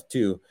kind of stuff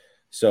too.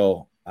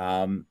 So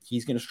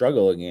he's going to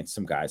struggle against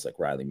some guys like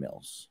Riley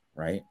Mills,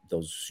 right?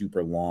 Those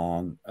super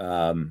long,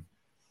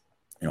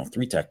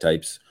 3-tech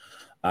types.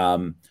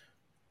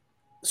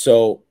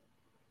 So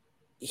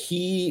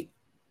he,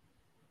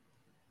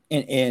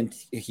 and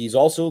he's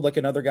also like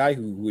another guy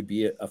who would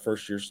be a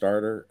first-year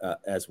starter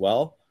as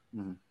well.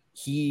 Mm-hmm.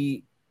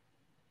 He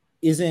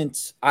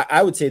isn't,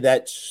 I would say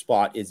that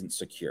spot isn't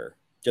secure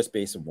just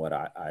based on what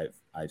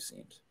I've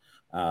seen.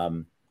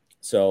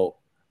 So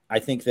I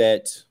think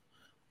that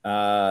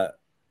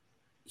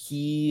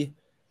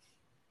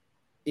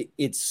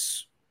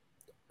it's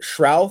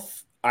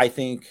Shrouth. I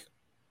think,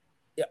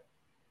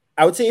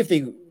 I would say if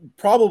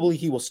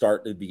he will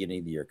start at the beginning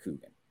of the year.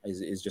 Coogan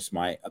is just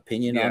my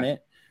opinion on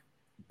it.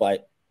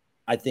 But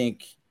I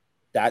think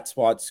that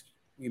spot's,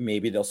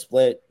 maybe they'll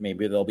split,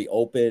 maybe they'll be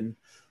open.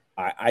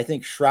 I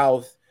think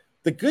Shrouth,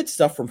 the good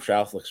stuff from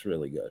Shrouth looks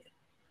really good.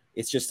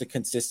 It's just a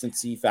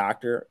consistency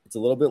factor. It's a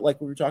little bit like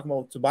we were talking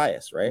about with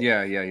Tobias, right?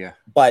 Yeah.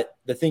 But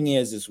the thing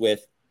is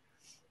with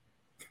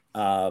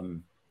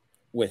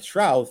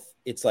Shrouth,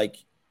 it's like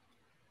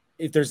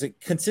if there's a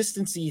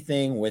consistency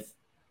thing with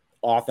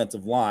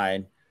offensive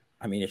line,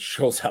 I mean, it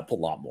shows up a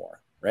lot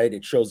more, right?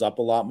 It shows up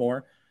a lot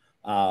more.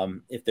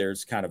 If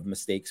there's kind of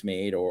mistakes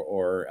made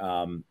or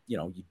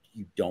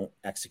you don't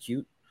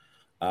execute,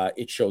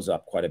 it shows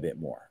up quite a bit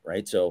more,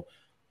 right? So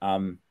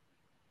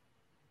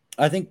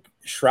I think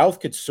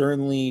Shrouth could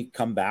certainly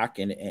come back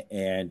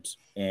and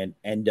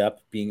end up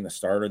being the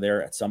starter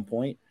there at some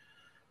point.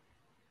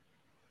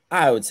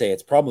 I would say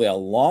it's probably a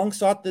long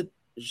shot that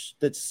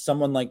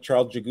someone like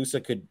Charles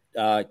Jagusa could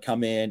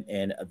come in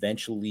and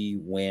eventually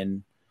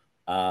win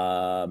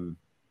that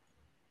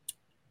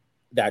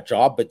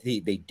job, but they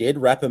did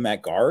rep him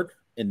at guard,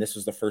 and this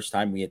was the first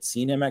time we had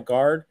seen him at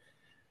guard,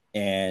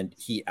 and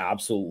he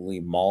absolutely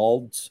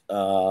mauled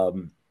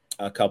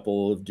a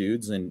couple of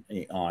dudes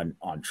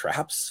on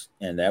traps,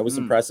 and that was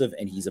impressive.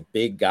 And he's a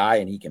big guy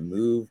and he can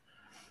move.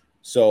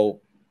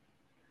 So,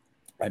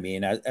 I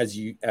mean, as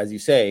you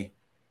say,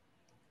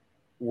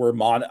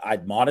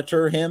 I'd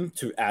monitor him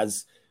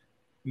as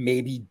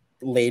maybe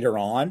later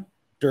on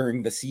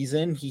during the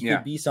season he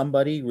could be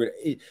somebody.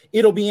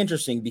 It'll be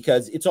interesting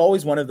because it's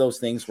always one of those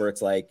things where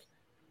it's like,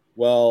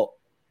 well,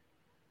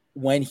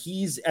 when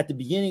he's at the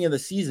beginning of the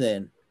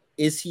season,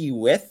 is he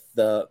with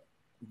the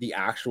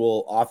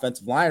actual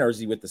offensive line or is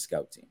he with the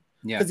scout team?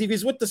 Because if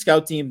he's with the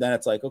scout team, then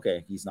it's like,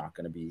 okay, he's not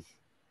going to be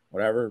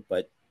whatever.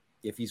 But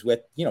if he's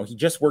with, he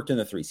just worked in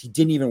the threes. He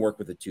didn't even work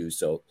with the twos.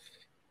 So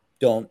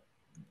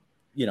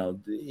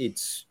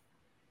it's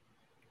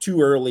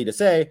too early to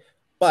say,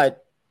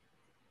 but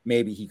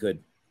maybe he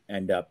could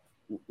end up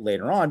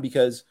later on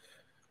because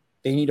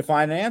they need to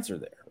find an answer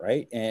there.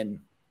 Right.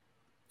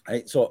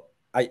 So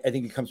I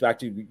think it comes back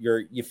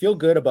to you feel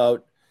good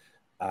about,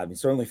 you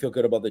certainly feel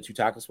good about the 2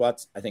 tackle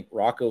spots. I think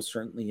Rocco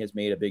certainly has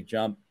made a big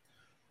jump.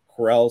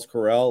 Correll's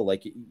Correll.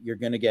 Like, you're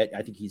going to get,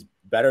 I think he's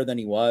better than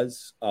he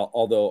was.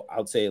 Although I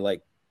would say,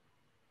 like,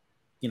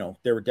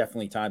 there were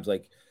definitely times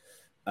like,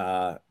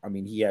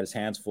 he had his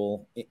hands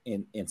full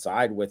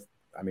inside with,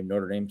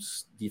 Notre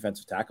Dame's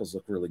defensive tackles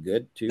look really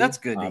good too. That's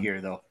good to hear,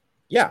 though.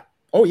 Yeah.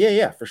 Oh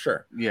yeah, for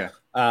sure. Yeah.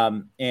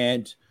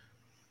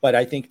 But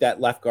I think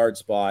that left guard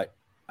spot,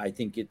 I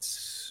think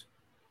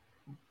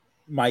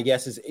my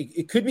guess is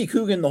it could be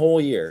Coogan the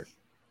whole year,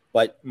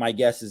 but my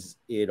guess is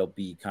it'll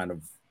be kind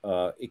of,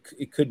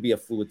 it could be a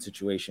fluid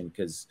situation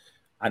because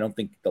I don't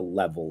think the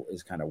level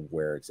is kind of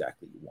where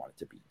exactly you want it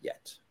to be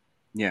yet.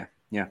 Yeah.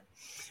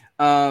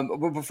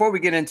 But before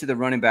we get into the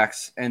running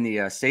backs and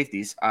the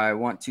safeties, I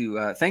want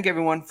to thank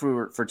everyone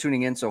for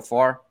tuning in so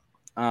far.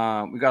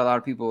 We got a lot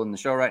of people in the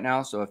show right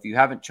now, so if you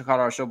haven't checked out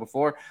our show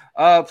before,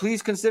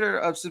 please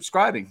consider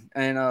subscribing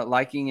and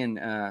liking and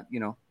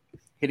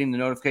hitting the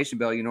notification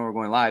bell. We're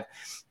going live.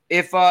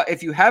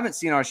 If you haven't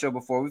seen our show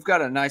before, we've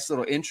got a nice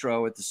little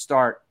intro at the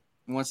start.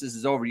 And once this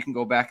is over, you can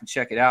go back and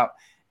check it out.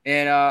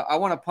 And I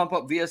want to pump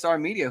up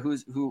VSR Media,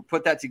 who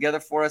put that together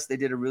for us. They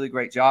did a really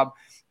great job,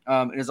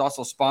 and is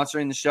also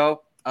sponsoring the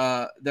show.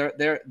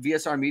 Their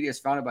VSR Media is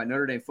founded by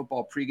Notre Dame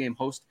football pregame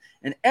host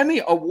and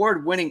Emmy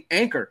award-winning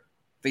anchor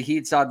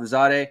Fahid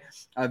Sadrazadeh.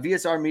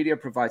 VSR Media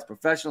provides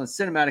professional and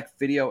cinematic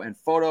video and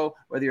photo.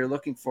 Whether you're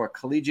looking for a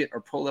collegiate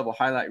or pro-level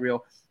highlight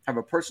reel, have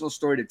a personal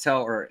story to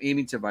tell, or are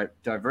aiming to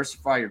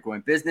diversify your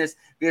growing business,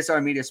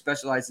 VSR Media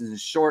specializes in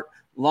short,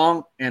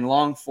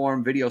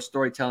 long-form video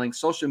storytelling,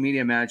 social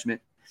media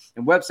management,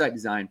 and website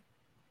design.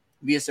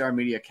 VSR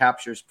Media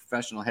captures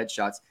professional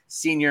headshots,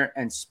 senior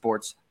and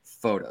sports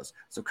photos.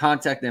 So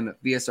contact them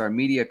at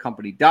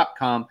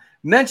vsrmediacompany.com.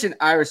 Mention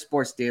Irish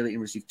Sports Daily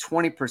and receive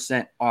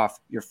 20% off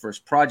your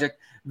first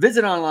project.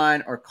 Visit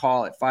online or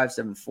call at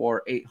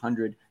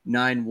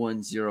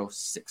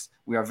 574-800-9106.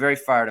 We are very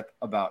fired up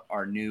about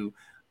our new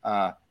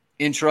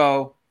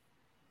intro.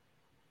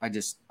 I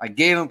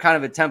gave them kind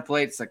of a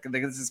template. It's like,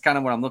 this is kind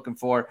of what I'm looking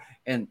for.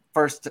 And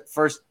first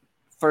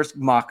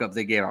mock-up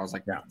they gave, I was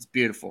like, yeah, it's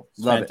beautiful.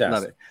 Love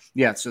it.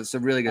 Yeah, so it's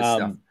really good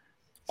stuff.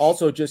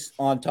 Also, just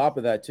on top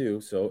of that too,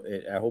 so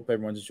I hope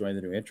everyone's enjoying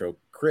the new intro.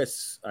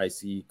 I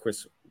see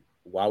Chris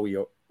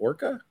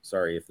Wawiorka.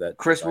 Sorry if that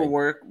Chris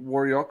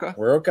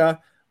Wawiorka.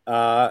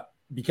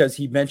 Because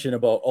he mentioned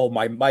about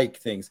my mic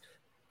things.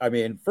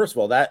 First of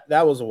all, that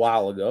was a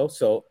while ago.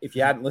 So if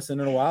you hadn't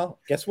listened in a while,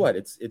 guess what?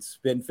 It's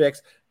been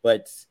fixed.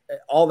 But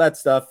all that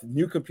stuff,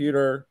 new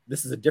computer.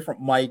 This is a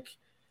different mic.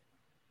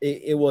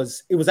 It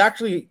was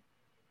actually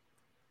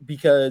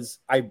because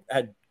I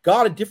had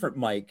got a different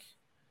mic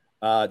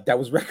that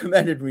was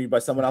recommended to me by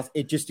someone else.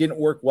 It just didn't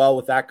work well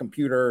with that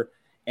computer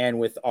and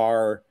with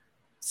our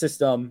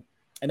system,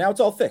 and now it's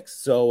all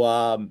fixed.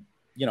 So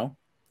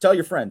tell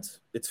your friends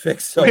it's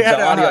fixed. So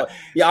the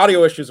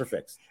audio issues are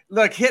fixed.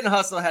 Look, Hit and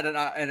Hustle had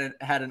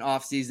an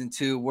off season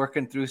too,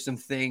 working through some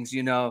things.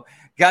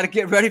 Got to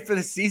get ready for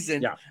the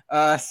season. Yeah.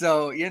 As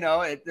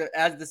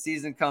the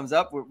season comes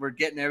up, we're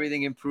getting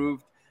everything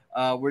improved.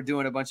 We're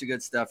doing a bunch of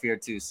good stuff here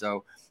too.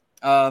 So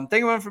thank you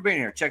everyone for being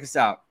here. Check us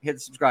out. Hit the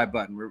subscribe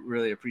button. We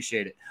really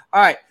appreciate it.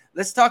 All right,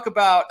 let's talk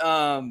about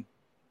the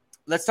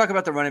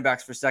running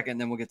backs for a second,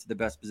 and then we'll get to the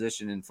best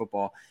position in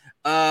football.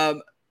 Audric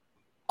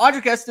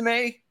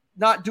Estime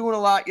not doing a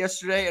lot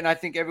yesterday, and I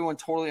think everyone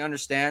totally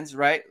understands,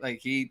 right? Like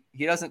he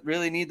doesn't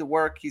really need the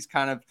work. He's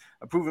kind of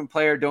a proven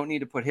player. Don't need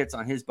to put hits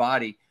on his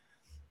body.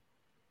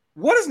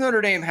 What does Notre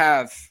Dame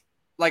have?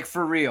 Like,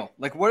 for real,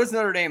 like, what does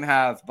Notre Dame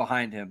have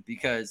behind him?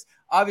 Because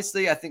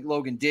obviously I think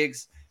Logan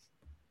Diggs,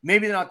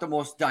 maybe not the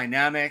most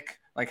dynamic,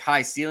 like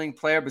high ceiling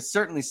player, but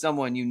certainly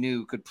someone you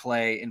knew could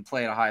play at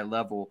a high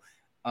level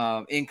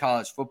in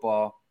college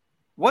football.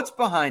 What's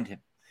behind him?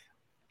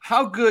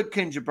 How good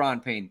can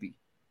Jabron Payne be?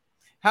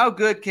 How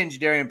good can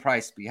Jadarian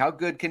Price be? How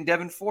good can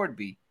Devin Ford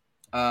be?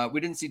 We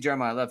didn't see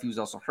Jeremiah Love. He was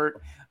also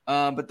hurt.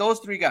 But those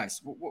three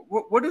guys,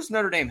 what does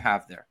Notre Dame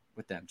have there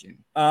with them, Jamie?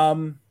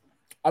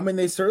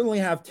 They certainly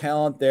have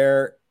talent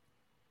there.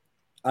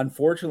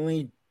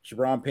 Unfortunately,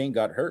 Jabron Payne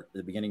got hurt at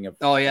the beginning of.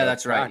 Oh yeah,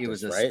 that's practice, right. He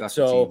was a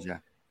special teams, yeah.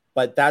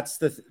 But that's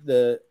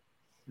that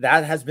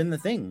has been the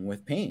thing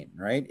with Payne,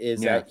 right?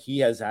 That he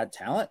has had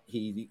talent.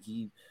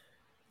 The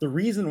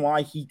reason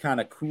why he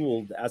kind of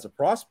cooled as a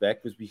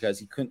prospect was because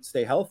he couldn't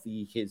stay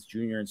healthy his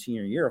junior and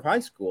senior year of high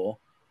school.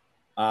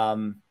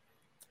 I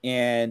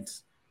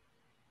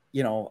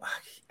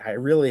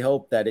really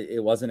hope that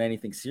it wasn't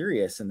anything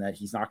serious and that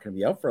he's not going to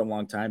be out for a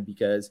long time,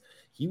 because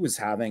he was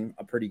having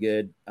a pretty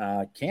good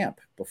camp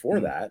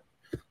before that.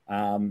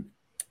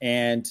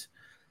 And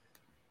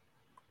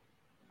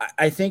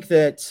I think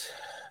that,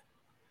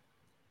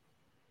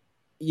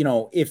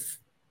 if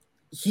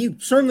he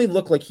certainly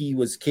looked like he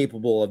was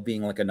capable of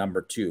being like a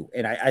number two.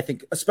 And I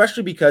think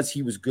especially because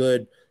he was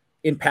good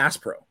in pass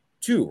pro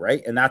too,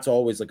 right? And that's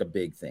always like a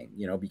big thing,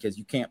 because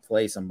you can't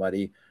play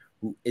somebody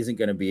who isn't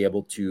going to be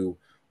able to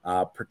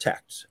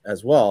protect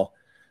as well.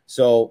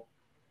 So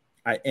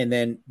And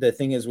then the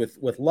thing is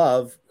with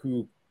Love,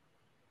 who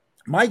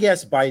my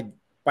guess by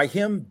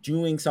him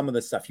doing some of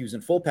the stuff, he was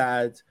in full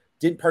pads,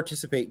 didn't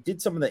participate,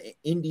 did some of the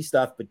indie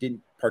stuff, but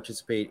didn't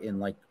participate in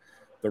like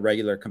the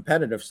regular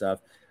competitive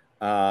stuff.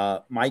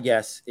 My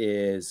guess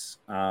is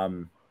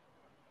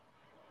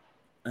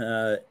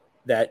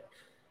that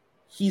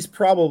he's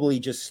probably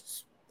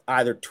just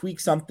either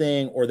tweaked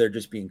something or they're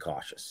just being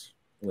cautious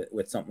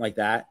with something like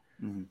that.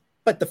 Mm-hmm.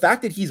 But the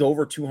fact that he's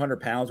over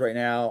 200 pounds right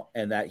now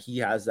and that he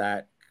has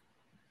that,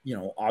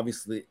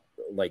 obviously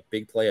like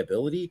big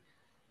playability,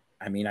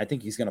 I mean, I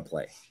think he's going to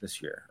play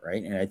this year,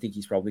 right? And I think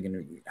he's probably going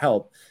to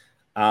help.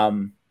 I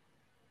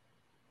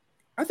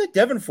think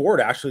Devin Ford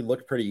actually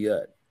looked pretty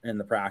good in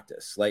the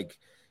practice. Like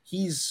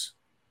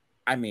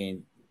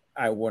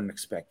I wouldn't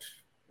expect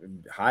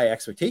high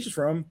expectations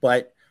from him,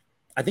 but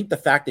I think the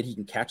fact that he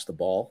can catch the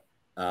ball,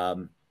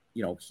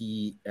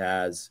 he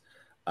has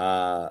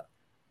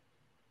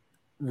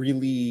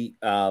really,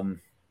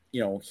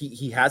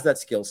 he has that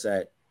skill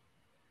set.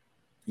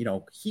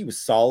 He was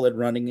solid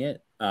running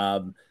it.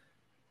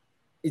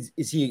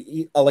 Is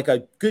he like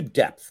a good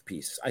depth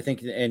piece? I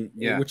think, and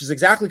which is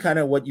exactly kind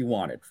of what you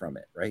wanted from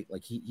it, right?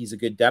 Like he's a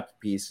good depth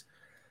piece.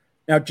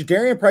 Now,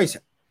 Jadarian Price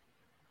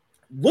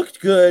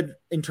looked good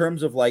in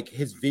terms of like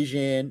his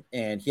vision,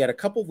 and he had a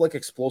couple of like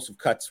explosive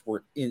cuts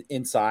were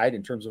inside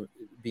in terms of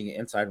being an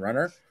inside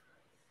runner.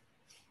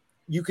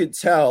 You could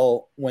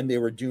tell when they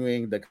were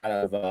doing the kind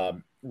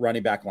of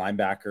running back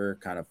linebacker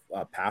kind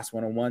of pass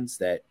one-on-ones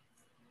that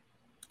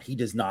he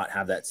does not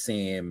have that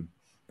same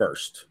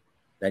burst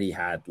that he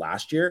had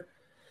last year.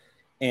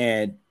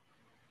 And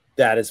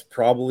that is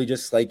probably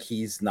just like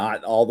he's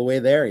not all the way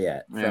there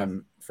yet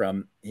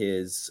from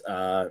his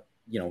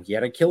he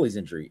had an Achilles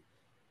injury.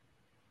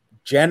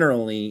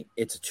 Generally,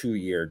 it's a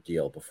 2-year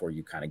deal before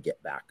you kind of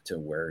get back to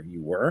where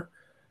you were.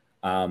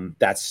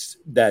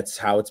 That's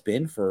how it's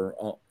been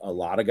for a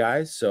lot of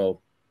guys.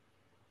 So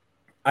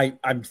I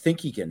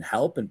think he can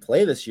help and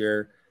play this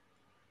year.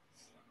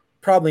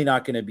 Probably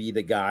not going to be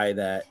the guy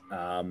that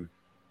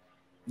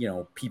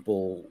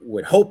people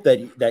would hope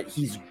that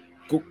he's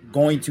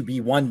going to be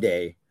one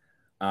day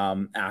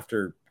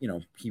after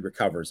he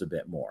recovers a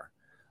bit more.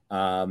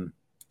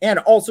 And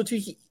also too,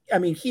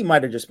 he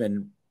might have just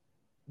been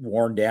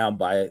worn down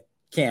by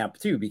camp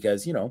too,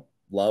 because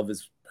Love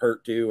is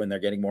hurt too, and they're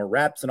getting more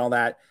reps and all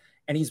that.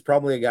 And he's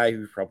probably a guy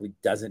who probably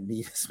doesn't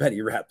need as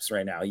many reps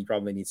right now. He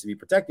probably needs to be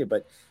protected.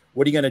 But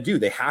what are you going to do?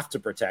 They have to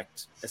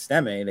protect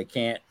Estime. They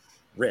can't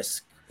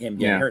risk him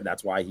getting hurt.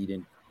 That's why he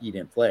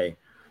didn't play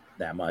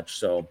that much.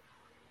 So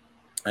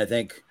I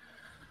think,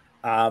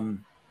 after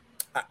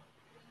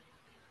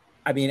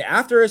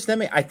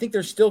Estime, I think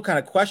there's still kind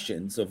of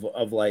questions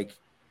of like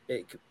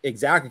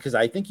exactly, because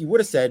I think you would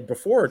have said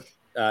before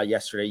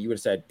yesterday, you would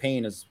have said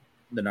Payne is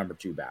the number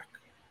 2 back.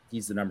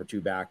 He's the number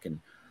 2 back, and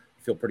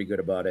feel pretty good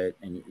about it.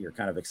 And you're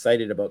kind of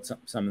excited about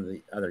some of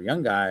the other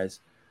young guys,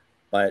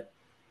 but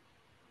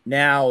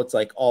now it's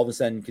like all of a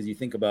sudden, because you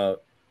think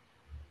about,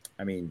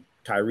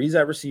 Tyree's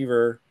at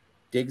receiver,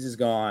 Diggs is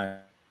gone.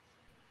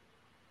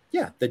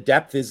 Yeah, the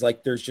depth is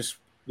like there's just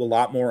a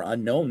lot more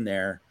unknown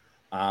there.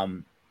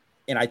 And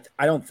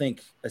I don't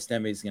think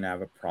Estime is going to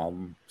have a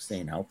problem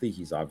staying healthy.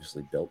 He's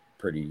obviously built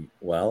pretty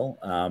well,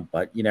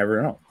 but you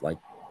never know. Like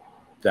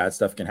that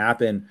stuff can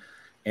happen,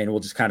 and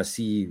we'll just kind of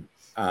see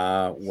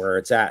where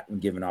it's at and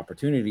given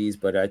opportunities.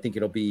 But I think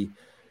it'll be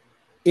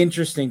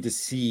interesting to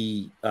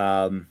see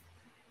how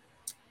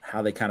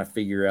they kind of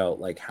figure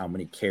out like how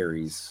many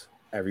carries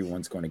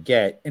everyone's going to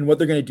get and what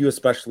they're going to do,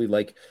 especially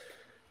like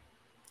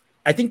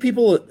I think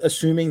people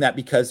assuming that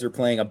because they're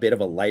playing a bit of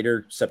a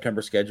lighter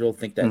September schedule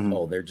think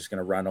that, they're just going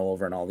to run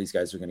over and all these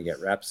guys are going to get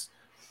reps.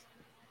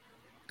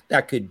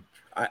 That could,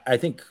 I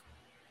think,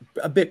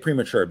 a bit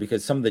premature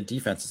because some of the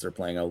defenses are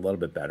playing a little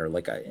bit better.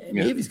 Like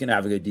Navy's going to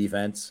have a good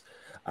defense.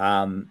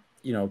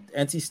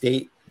 NC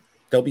State,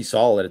 they'll be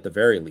solid at the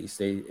very least.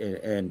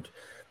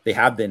 They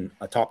have been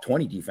a top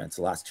 20 defense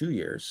the last 2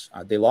 years.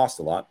 They lost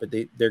a lot, but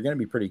they're going to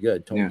be pretty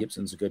good. Tony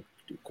Gibson's a good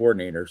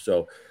coordinator.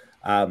 So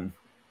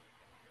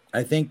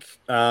I think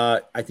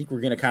we're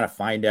going to kind of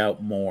find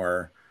out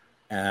more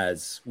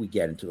as we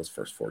get into those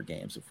first 4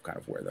 games of kind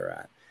of where they're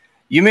at.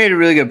 You made a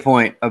really good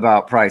point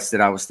about Price that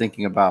I was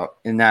thinking about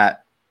in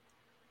that,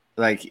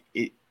 like,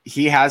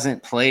 he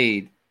hasn't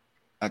played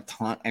a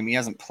ton. He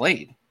hasn't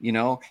played,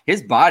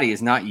 his body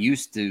is not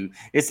used to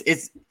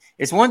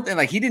it's one thing.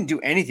 Like he didn't do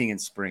anything in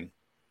spring.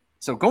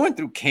 So going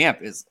through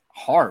camp is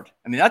hard.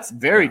 That's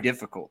very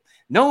difficult.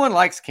 No one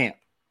likes camp.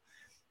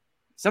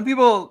 Some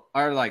people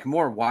are like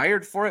more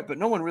wired for it, but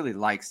no one really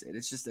likes it.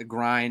 It's just a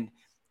grind.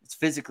 It's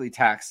physically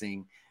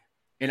taxing.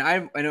 And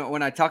I know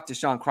when I talked to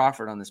Sean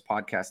Crawford on this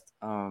podcast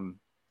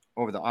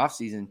over the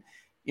offseason,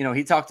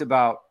 he talked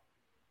about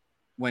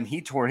when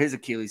he tore his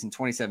Achilles in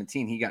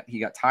 2017, he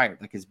got tired.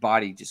 Like his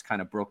body just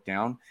kind of broke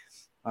down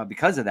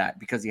because of that,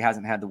 because he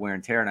hasn't had the wear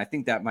and tear. And I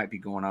think that might be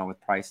going on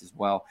with Price as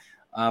well.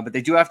 But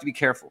they do have to be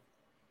careful.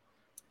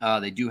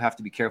 They do have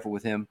to be careful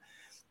with him.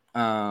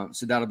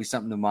 So that'll be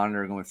something to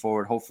monitor going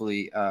forward.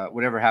 Hopefully,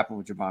 whatever happened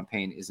with Javon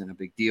Payne isn't a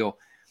big deal.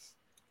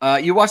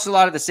 You watched a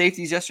lot of the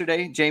safeties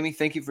yesterday, Jamie.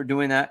 Thank you for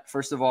doing that.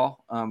 First of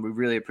all, we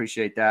really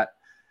appreciate that.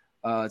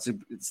 It's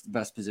the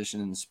best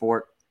position in the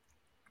sport.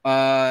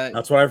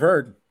 That's what I've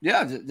heard.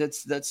 Yeah,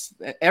 that's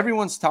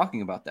everyone's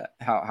talking about that.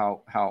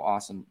 How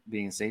awesome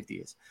being a safety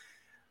is.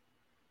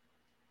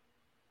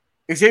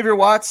 Xavier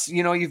Watts,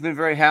 you've been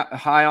very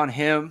high on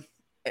him.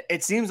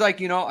 It seems like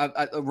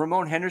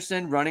Ramon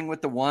Henderson running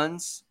with the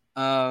ones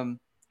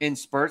in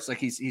spurts, like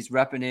he's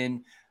repping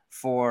in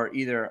for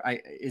either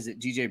is it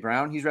DJ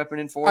Brown he's repping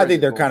in for? I think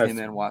they're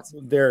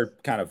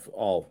kind of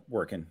all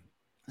working.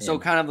 So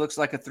kind of looks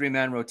like a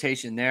 3-man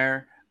rotation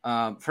there.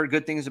 Heard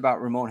good things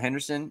about Ramon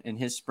Henderson in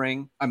his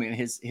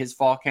his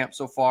fall camp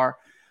so far.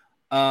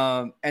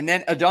 And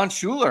then Adon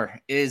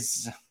Schuler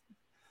is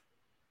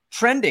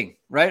trending,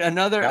 right?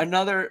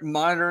 Another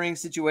monitoring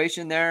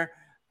situation there.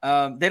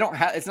 They don't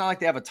have, it's not like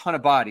they have a ton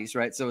of bodies,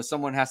 right? So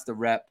someone has to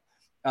rep,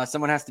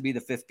 someone has to be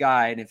the 5th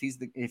guy. And if he's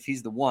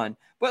the one,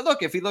 but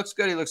look, if he looks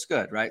good, he looks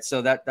good, right?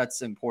 So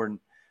that's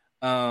important.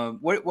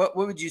 What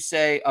would you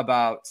say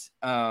about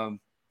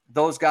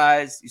those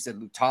guys? You said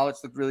Luke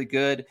Tollitz looked really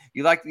good.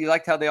 You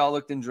liked how they all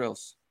looked in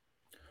drills.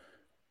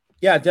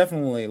 Yeah,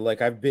 definitely.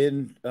 Like I've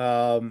been,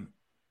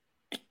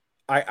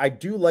 I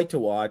do like to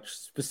watch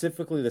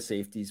specifically the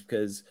safeties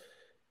because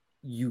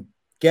you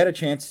get a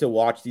chance to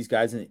watch these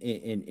guys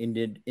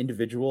in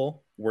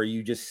individual where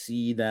you just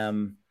see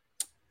them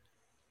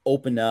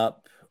open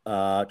up,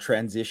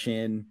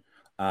 transition,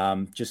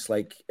 just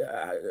like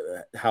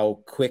how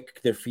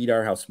quick their feet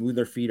are, how smooth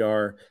their feet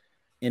are,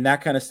 and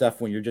that kind of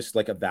stuff. When you're just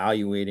like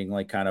evaluating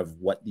like kind of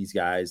what these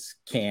guys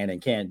can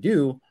and can't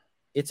do,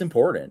 it's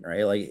important,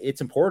 right? Like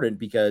it's important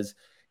because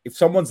if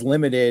someone's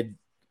limited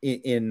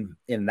in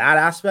that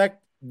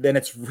aspect, then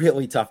it's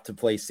really tough to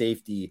play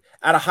safety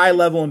at a high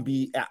level and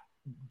be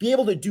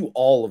able to do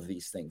all of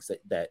these things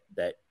that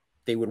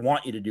they would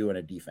want you to do in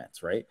a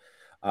defense, right?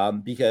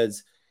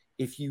 Because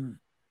if you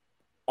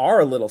are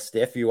a little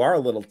stiff, you are a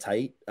little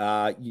tight,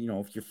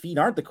 if your feet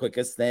aren't the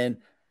quickest, then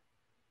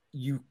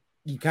you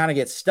kind of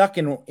get stuck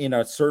in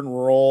a certain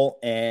role,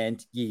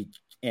 and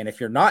if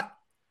you're not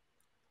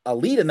a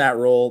lead in that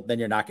role, then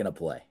you're not going to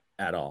play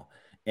at all.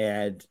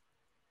 And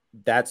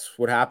that's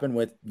what happened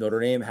with Notre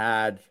Dame.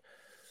 Had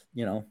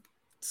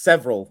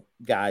several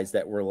guys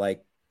that were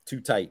like too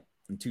tight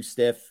and too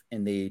stiff,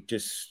 and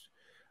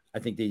I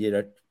think they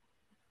did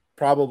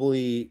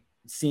probably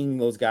seeing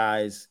those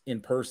guys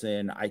in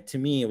person. To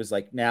me, it was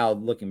like, now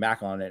looking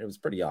back on it, it was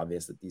pretty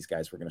obvious that these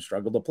guys were going to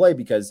struggle to play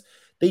because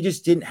they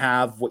just didn't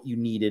have what you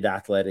needed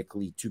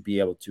athletically to be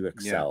able to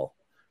excel.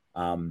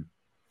 Yeah.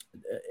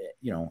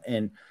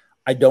 And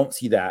I don't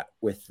see that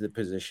with the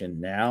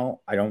position now.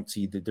 I don't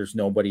see that there's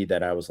nobody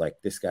that I was like,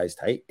 this guy's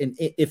tight. And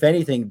if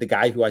anything, the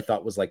guy who I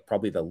thought was like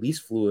probably the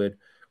least fluid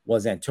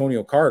was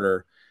Antonio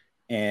Carter.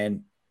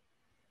 And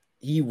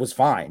he was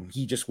fine.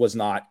 He just was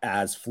not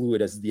as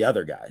fluid as the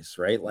other guys,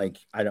 right? Like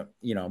and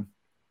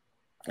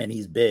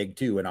he's big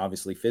too, and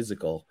obviously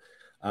physical.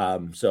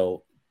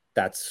 So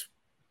that's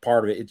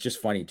part of it. It's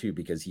just funny too,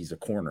 because he's a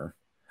corner.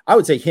 I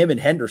would say him and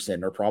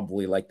Henderson are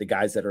probably like the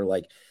guys that are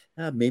like,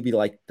 maybe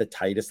like the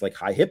tightest, like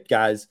high hip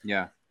guys.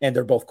 Yeah. And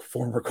they're both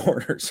former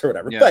corners or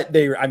whatever. Yeah. But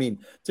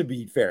to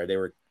be fair, they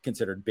were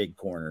considered big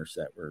corners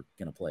that were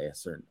going to play a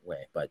certain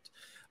way. But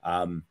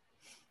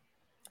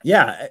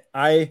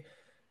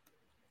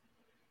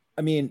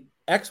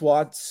X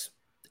Watts,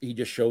 he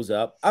just shows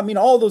up.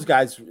 All those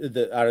guys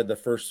out of the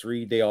first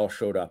 3, they all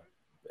showed up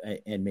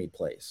and made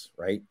plays,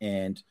 right?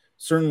 And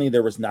certainly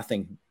there was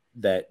nothing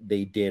that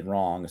they did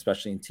wrong,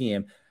 especially in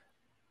team,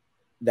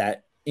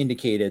 that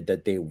indicated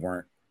that they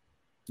weren't,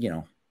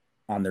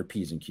 on their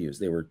P's and Q's.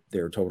 They were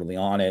totally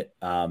on it.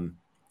 And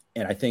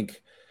I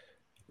think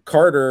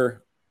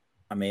Carter,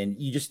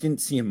 you just didn't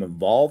see him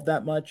involved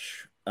that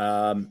much.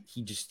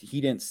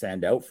 He didn't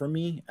stand out for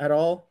me at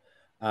all.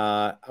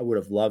 I would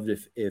have loved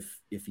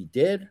if he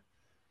did,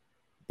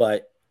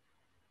 but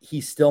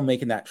he's still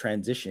making that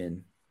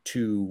transition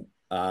to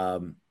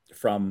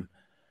from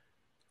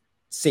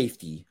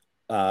safety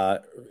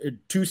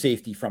to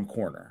safety from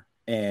corner,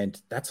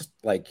 and that's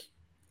like,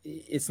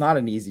 it's not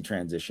an easy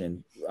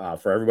transition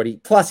for everybody.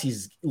 Plus,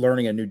 he's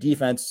learning a new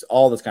defense,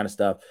 all this kind of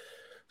stuff.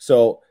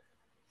 So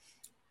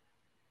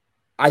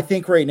I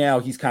think right now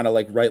he's kind of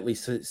like rightly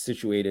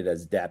situated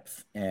as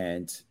depth,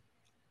 and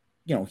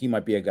he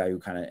might be a guy who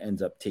kind of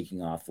ends up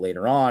taking off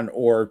later on,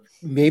 or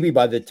maybe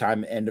by the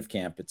time end of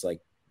camp, it's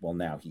like, well,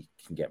 now he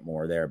can get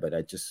more there. But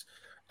I just,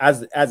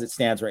 as it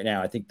stands right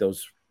now, I think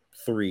those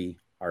 3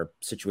 are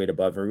situated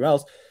above everyone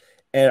else.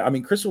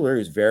 And Chris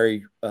O'Leary is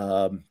very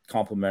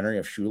complimentary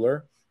of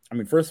Schuler.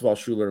 First of all,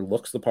 Schuler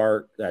looks the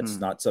part. That's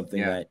not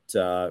something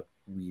that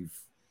we've,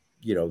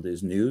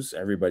 there's news.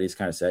 Everybody's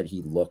kind of said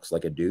he looks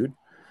like a dude.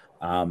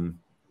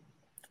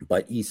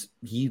 But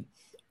he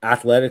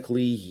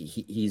athletically,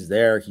 he's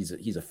there.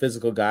 He's a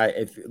physical guy.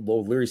 If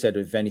O'Leary said,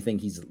 if anything,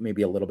 he's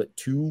maybe a little bit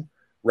too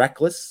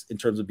reckless in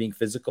terms of being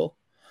physical.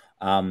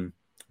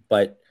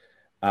 But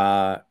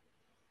I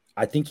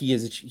think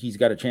he's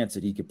got a chance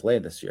that he could play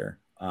this year.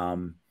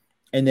 And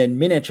then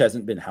Minich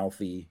hasn't been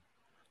healthy,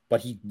 but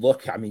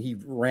he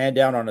ran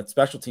down on a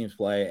special teams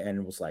play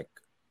and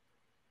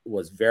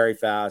was very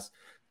fast.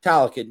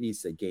 Talcott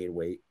needs to gain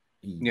weight.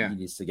 He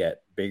needs to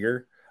get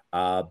bigger.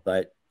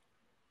 But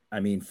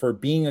I mean, for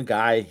being a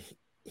guy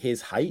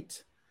his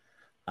height,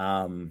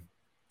 and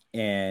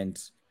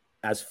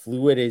as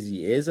fluid as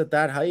he is at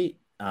that height,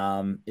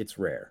 it's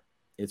rare.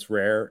 It's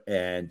rare.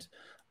 And,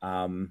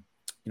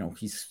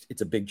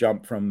 it's a big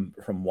jump from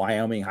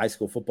Wyoming high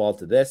school football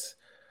to this,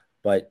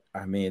 but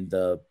I mean,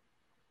 the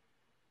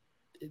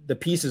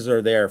pieces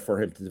are there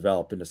for him to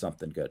develop into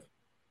something good.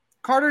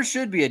 Carter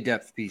should be a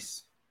depth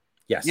piece.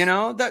 Yes.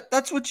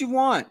 That's what you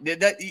want.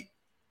 That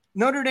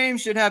Notre Dame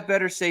should have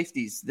better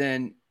safeties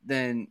than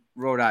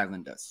Rhode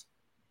Island does.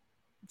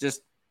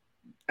 Just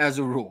as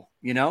a rule,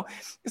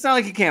 it's not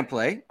like he can't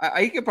play.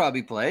 He could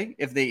probably play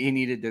if he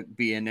needed to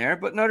be in there,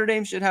 but Notre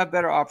Dame should have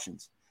better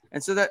options.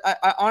 And so that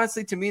I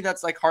honestly, to me,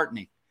 that's like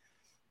heartening.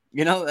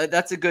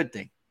 That's a good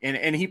thing.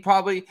 And he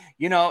probably,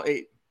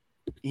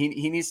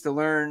 he needs to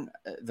learn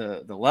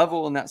the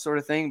level and that sort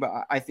of thing. But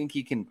I think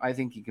he can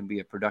be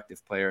a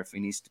productive player if he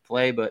needs to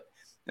play. But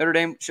Notre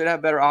Dame should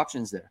have better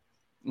options there.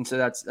 And so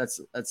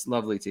that's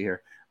lovely to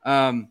hear.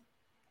 Tight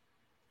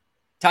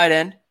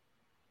end.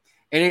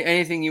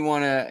 Anything you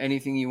want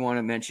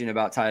to mention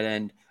about tight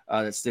end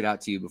that stood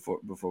out to you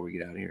before we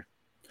get out of here?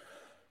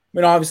 I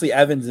mean, obviously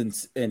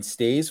Evans and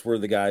Stays were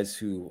the guys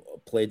who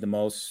played the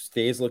most.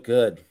 Stays look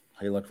good.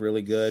 He looked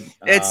really good.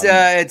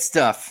 It's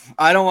tough.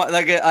 I don't want,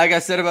 like I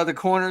said about the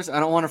corners, I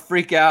don't want to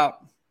freak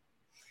out.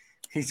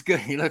 He's good.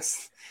 He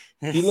looks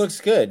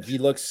good. He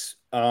looks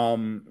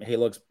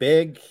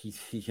big.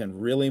 He can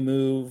really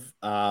move.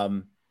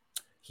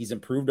 He's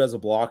improved as a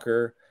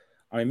blocker.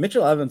 I mean,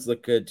 Mitchell Evans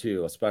looked good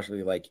too,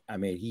 especially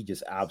he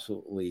just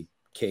absolutely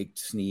caked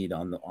Snead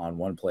on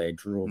one play.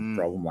 Drove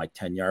him like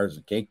 10 yards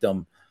and caked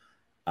him.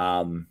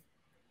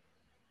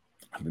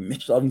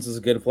 Mitchell Evans is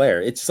a good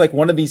player. It's just like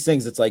one of these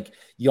things. It's like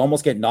you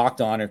almost get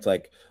knocked on. It's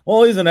like,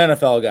 well, he's an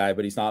NFL guy,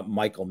 but he's not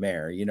Michael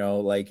Mayer.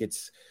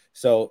 It's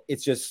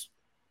just.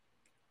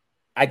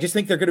 I just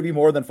think they're going to be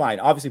more than fine.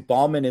 Obviously,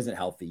 Ballman isn't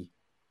healthy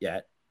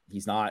yet.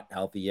 He's not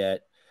healthy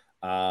yet.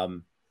 I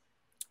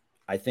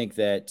think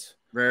that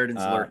Raritan's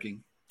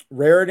lurking.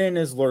 Raritan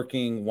is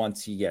lurking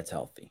once he gets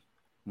healthy.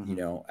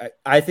 Mm-hmm.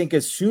 I think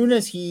as soon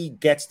as he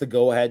gets the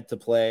go-ahead to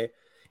play,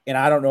 and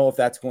I don't know if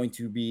that's going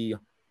to be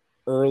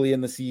early in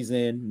the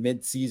season,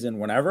 mid-season,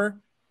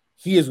 whenever,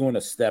 he is going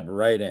to step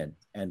right in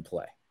and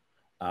play.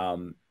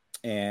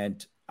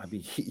 And I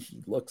mean,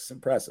 he looks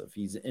impressive.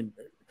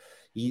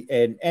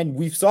 And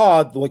we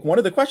saw one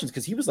of the questions,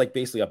 because he was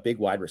basically a big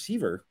wide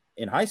receiver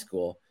in high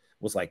school,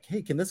 was like,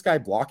 hey, can this guy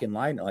block in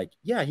line?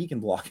 Yeah, he can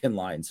block in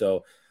line.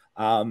 So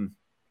I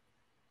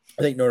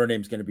think Notre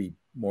Dame's going to be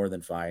more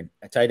than fine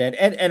at tight end.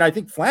 And I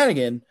think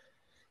Flanagan,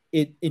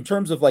 in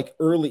terms of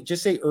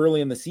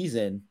early in the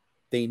season,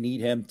 they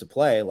need him to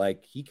play.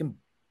 He can,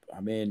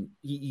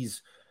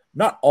 he's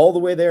not all the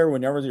way there.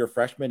 Whenever you're a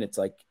freshman, it's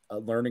like a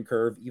learning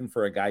curve, even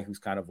for a guy who's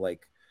kind of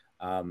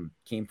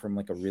came from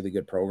a really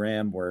good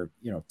program where,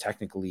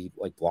 technically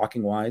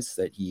blocking wise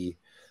that he,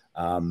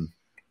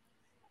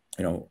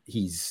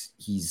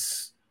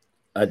 he's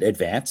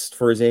advanced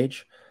for his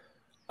age.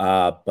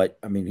 But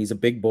I mean, he's a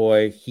big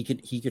boy. He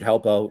could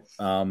help out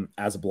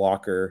as a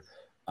blocker.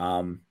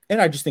 And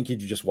I just think you're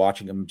just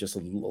watching him just a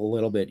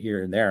little bit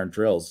here and there in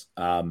drills.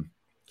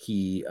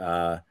 He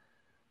can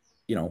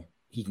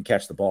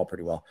catch the ball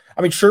pretty well.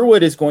 I mean,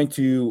 Sherwood is going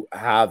to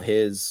have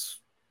his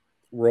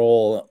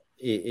role,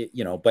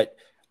 but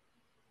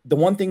the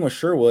one thing with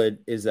Sherwood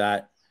is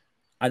that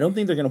I don't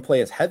think they're going to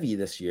play as heavy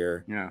this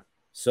year. Yeah.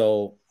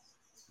 So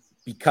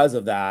because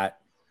of that,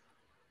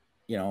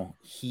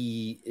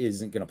 he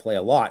isn't going to play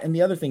a lot. And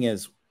the other thing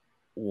is,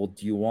 well,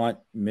 do you want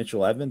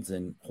Mitchell Evans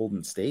and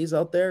Holden Stays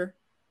out there?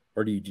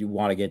 Or do you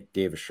want to get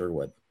Davis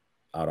Sherwood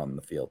out on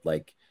the field?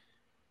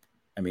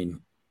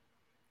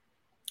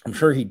 I'm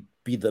sure he'd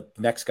be the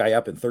next guy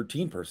up in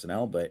 13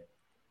 personnel, but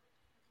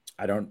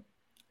I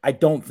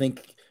don't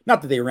think,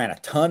 not that they ran a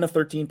ton of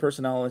 13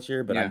 personnel this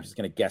year, but I'm just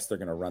going to guess they're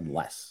going to run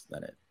less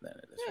than it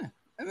is. Yeah.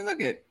 I mean, look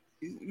at,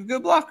 he's a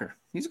good blocker.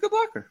 He's a good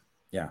blocker.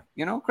 Yeah.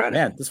 Credit.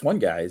 Man, this one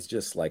guy is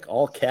just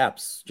all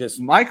caps. Just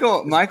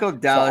Michael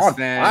Dallas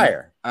fan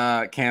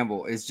fire.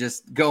 Campbell is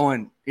just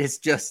going. It's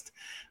just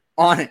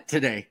on it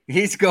today.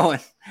 He's going.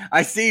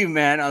 I see you,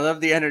 man. I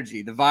love the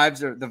energy. The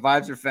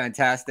vibes are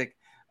fantastic.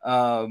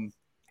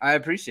 I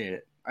appreciate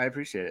it.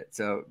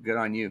 So good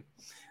on you.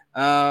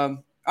 All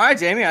right,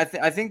 Jamie. I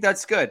think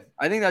that's good.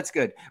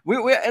 We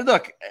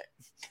look.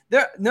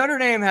 Notre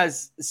Dame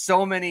has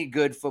so many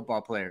good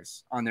football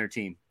players on their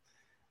team.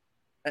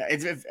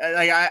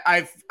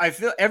 I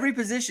feel every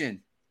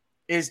position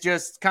is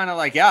just kind of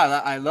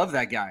I love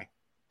that guy.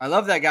 I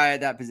love that guy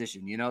at that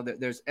position.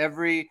 There's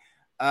every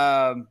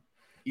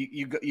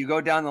you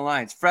go down the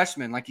lines.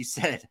 Freshman, like you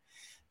said,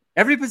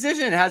 every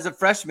position has a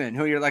freshman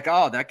who you're like,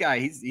 oh, that guy,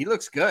 he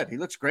looks good. He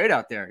looks great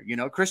out there.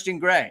 Christian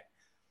Gray,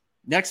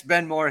 next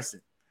Ben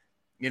Morrison.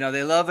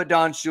 They love a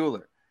Don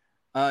Schuler,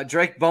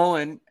 Drake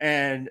Bowen,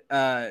 and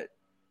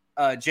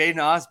Jaden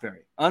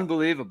Osbury,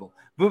 unbelievable.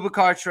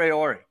 Boubacar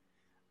Traore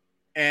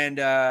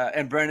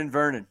and Brendan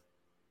Vernon,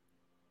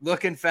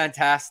 looking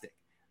fantastic,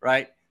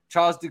 right?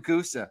 Charles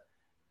Dukusa,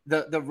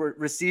 the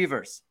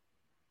receivers,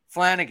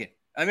 Flanagan.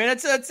 I mean,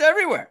 it's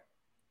everywhere.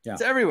 Yeah.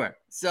 It's everywhere.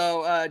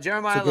 So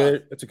Jeremiah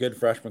Love. It's a good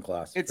freshman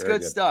class. It's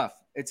good stuff.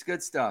 It's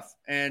good stuff.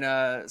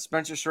 And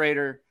Spencer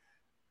Schrader,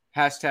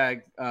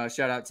 hashtag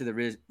shout out to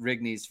the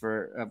Rigneys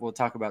for we'll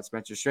talk about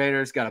Spencer Schrader.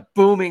 He's got a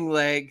booming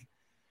leg.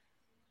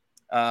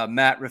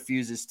 Matt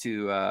refuses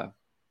to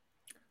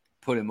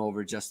put him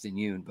over Justin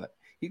Yoon, but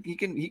he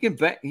can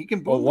bet he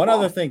can. Well, one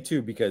other thing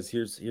too, because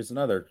here's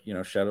another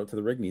shout out to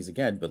the Rigneys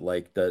again, but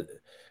like the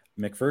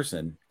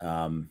McPherson,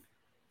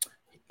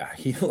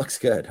 he looks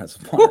good as a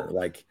punter.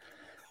 Like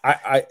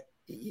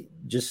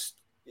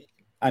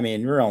I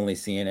mean, we're only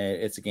seeing it.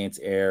 It's against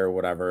air or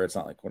whatever. It's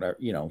not like whatever,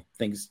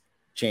 things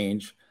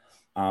change.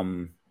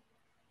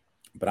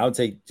 But I would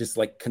say just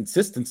like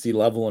consistency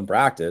level in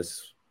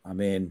practice. I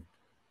mean,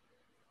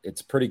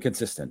 it's pretty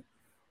consistent.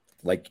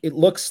 Like it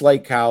looks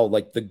like how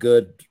like the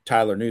good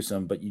Tyler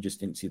Newsome, but you just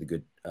didn't see the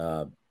good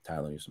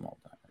Tyler Newsome all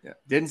the time. Yeah,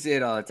 didn't see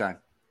it all the time.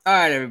 All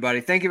right, everybody.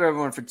 Thank you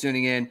everyone for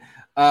tuning in.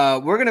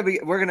 We're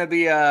gonna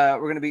be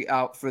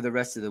out for the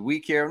rest of the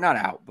week here. Not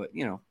out, but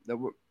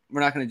we're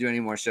not going to do any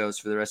more shows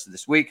for the rest of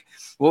this week.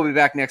 We'll be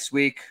back next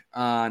week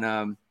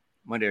on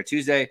Monday or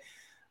Tuesday.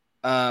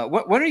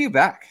 When are you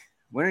back?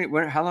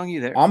 How long are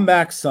you there? I'm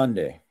back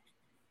Sunday.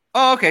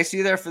 Oh, okay. So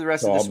you're there for the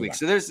rest of this week.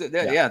 So there's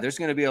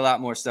going to be a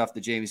lot more stuff that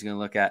Jamie's going to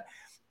look at.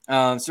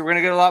 So we're going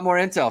to get a lot more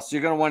intel. So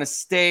you're going to want to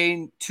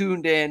stay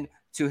tuned in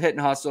to Hit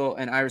and Hustle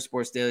and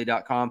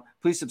IrishSportsDaily.com.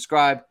 Please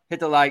subscribe, hit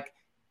the like,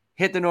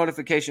 hit the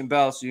notification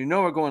bell so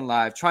we're going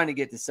live, trying to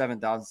get to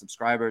 7,000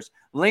 subscribers.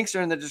 Links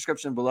are in the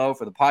description below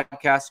for the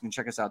podcast. You can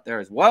check us out there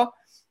as well.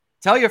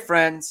 Tell your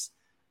friends.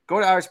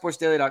 Go to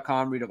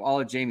IrishSportsDaily.com. Read of all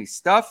of Jamie's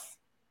stuff.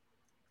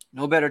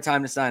 No better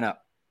time to sign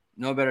up.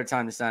 No better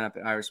time to sign up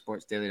at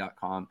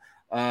IrishSportsDaily.com.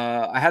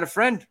 I had a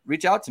friend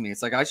reach out to me.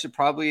 It's like, I should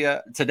probably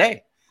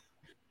today.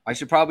 I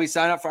should probably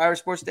sign up for Irish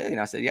Sports Daily. And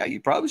I said, yeah,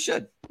 you probably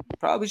should.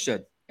 Probably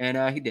should.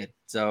 And he did.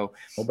 So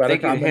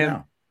thank you to him.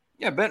 Now.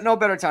 Yeah, but no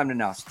better time than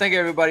now. So thank you,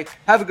 everybody.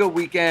 Have a good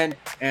weekend,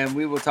 and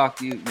we will talk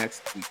to you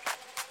next week.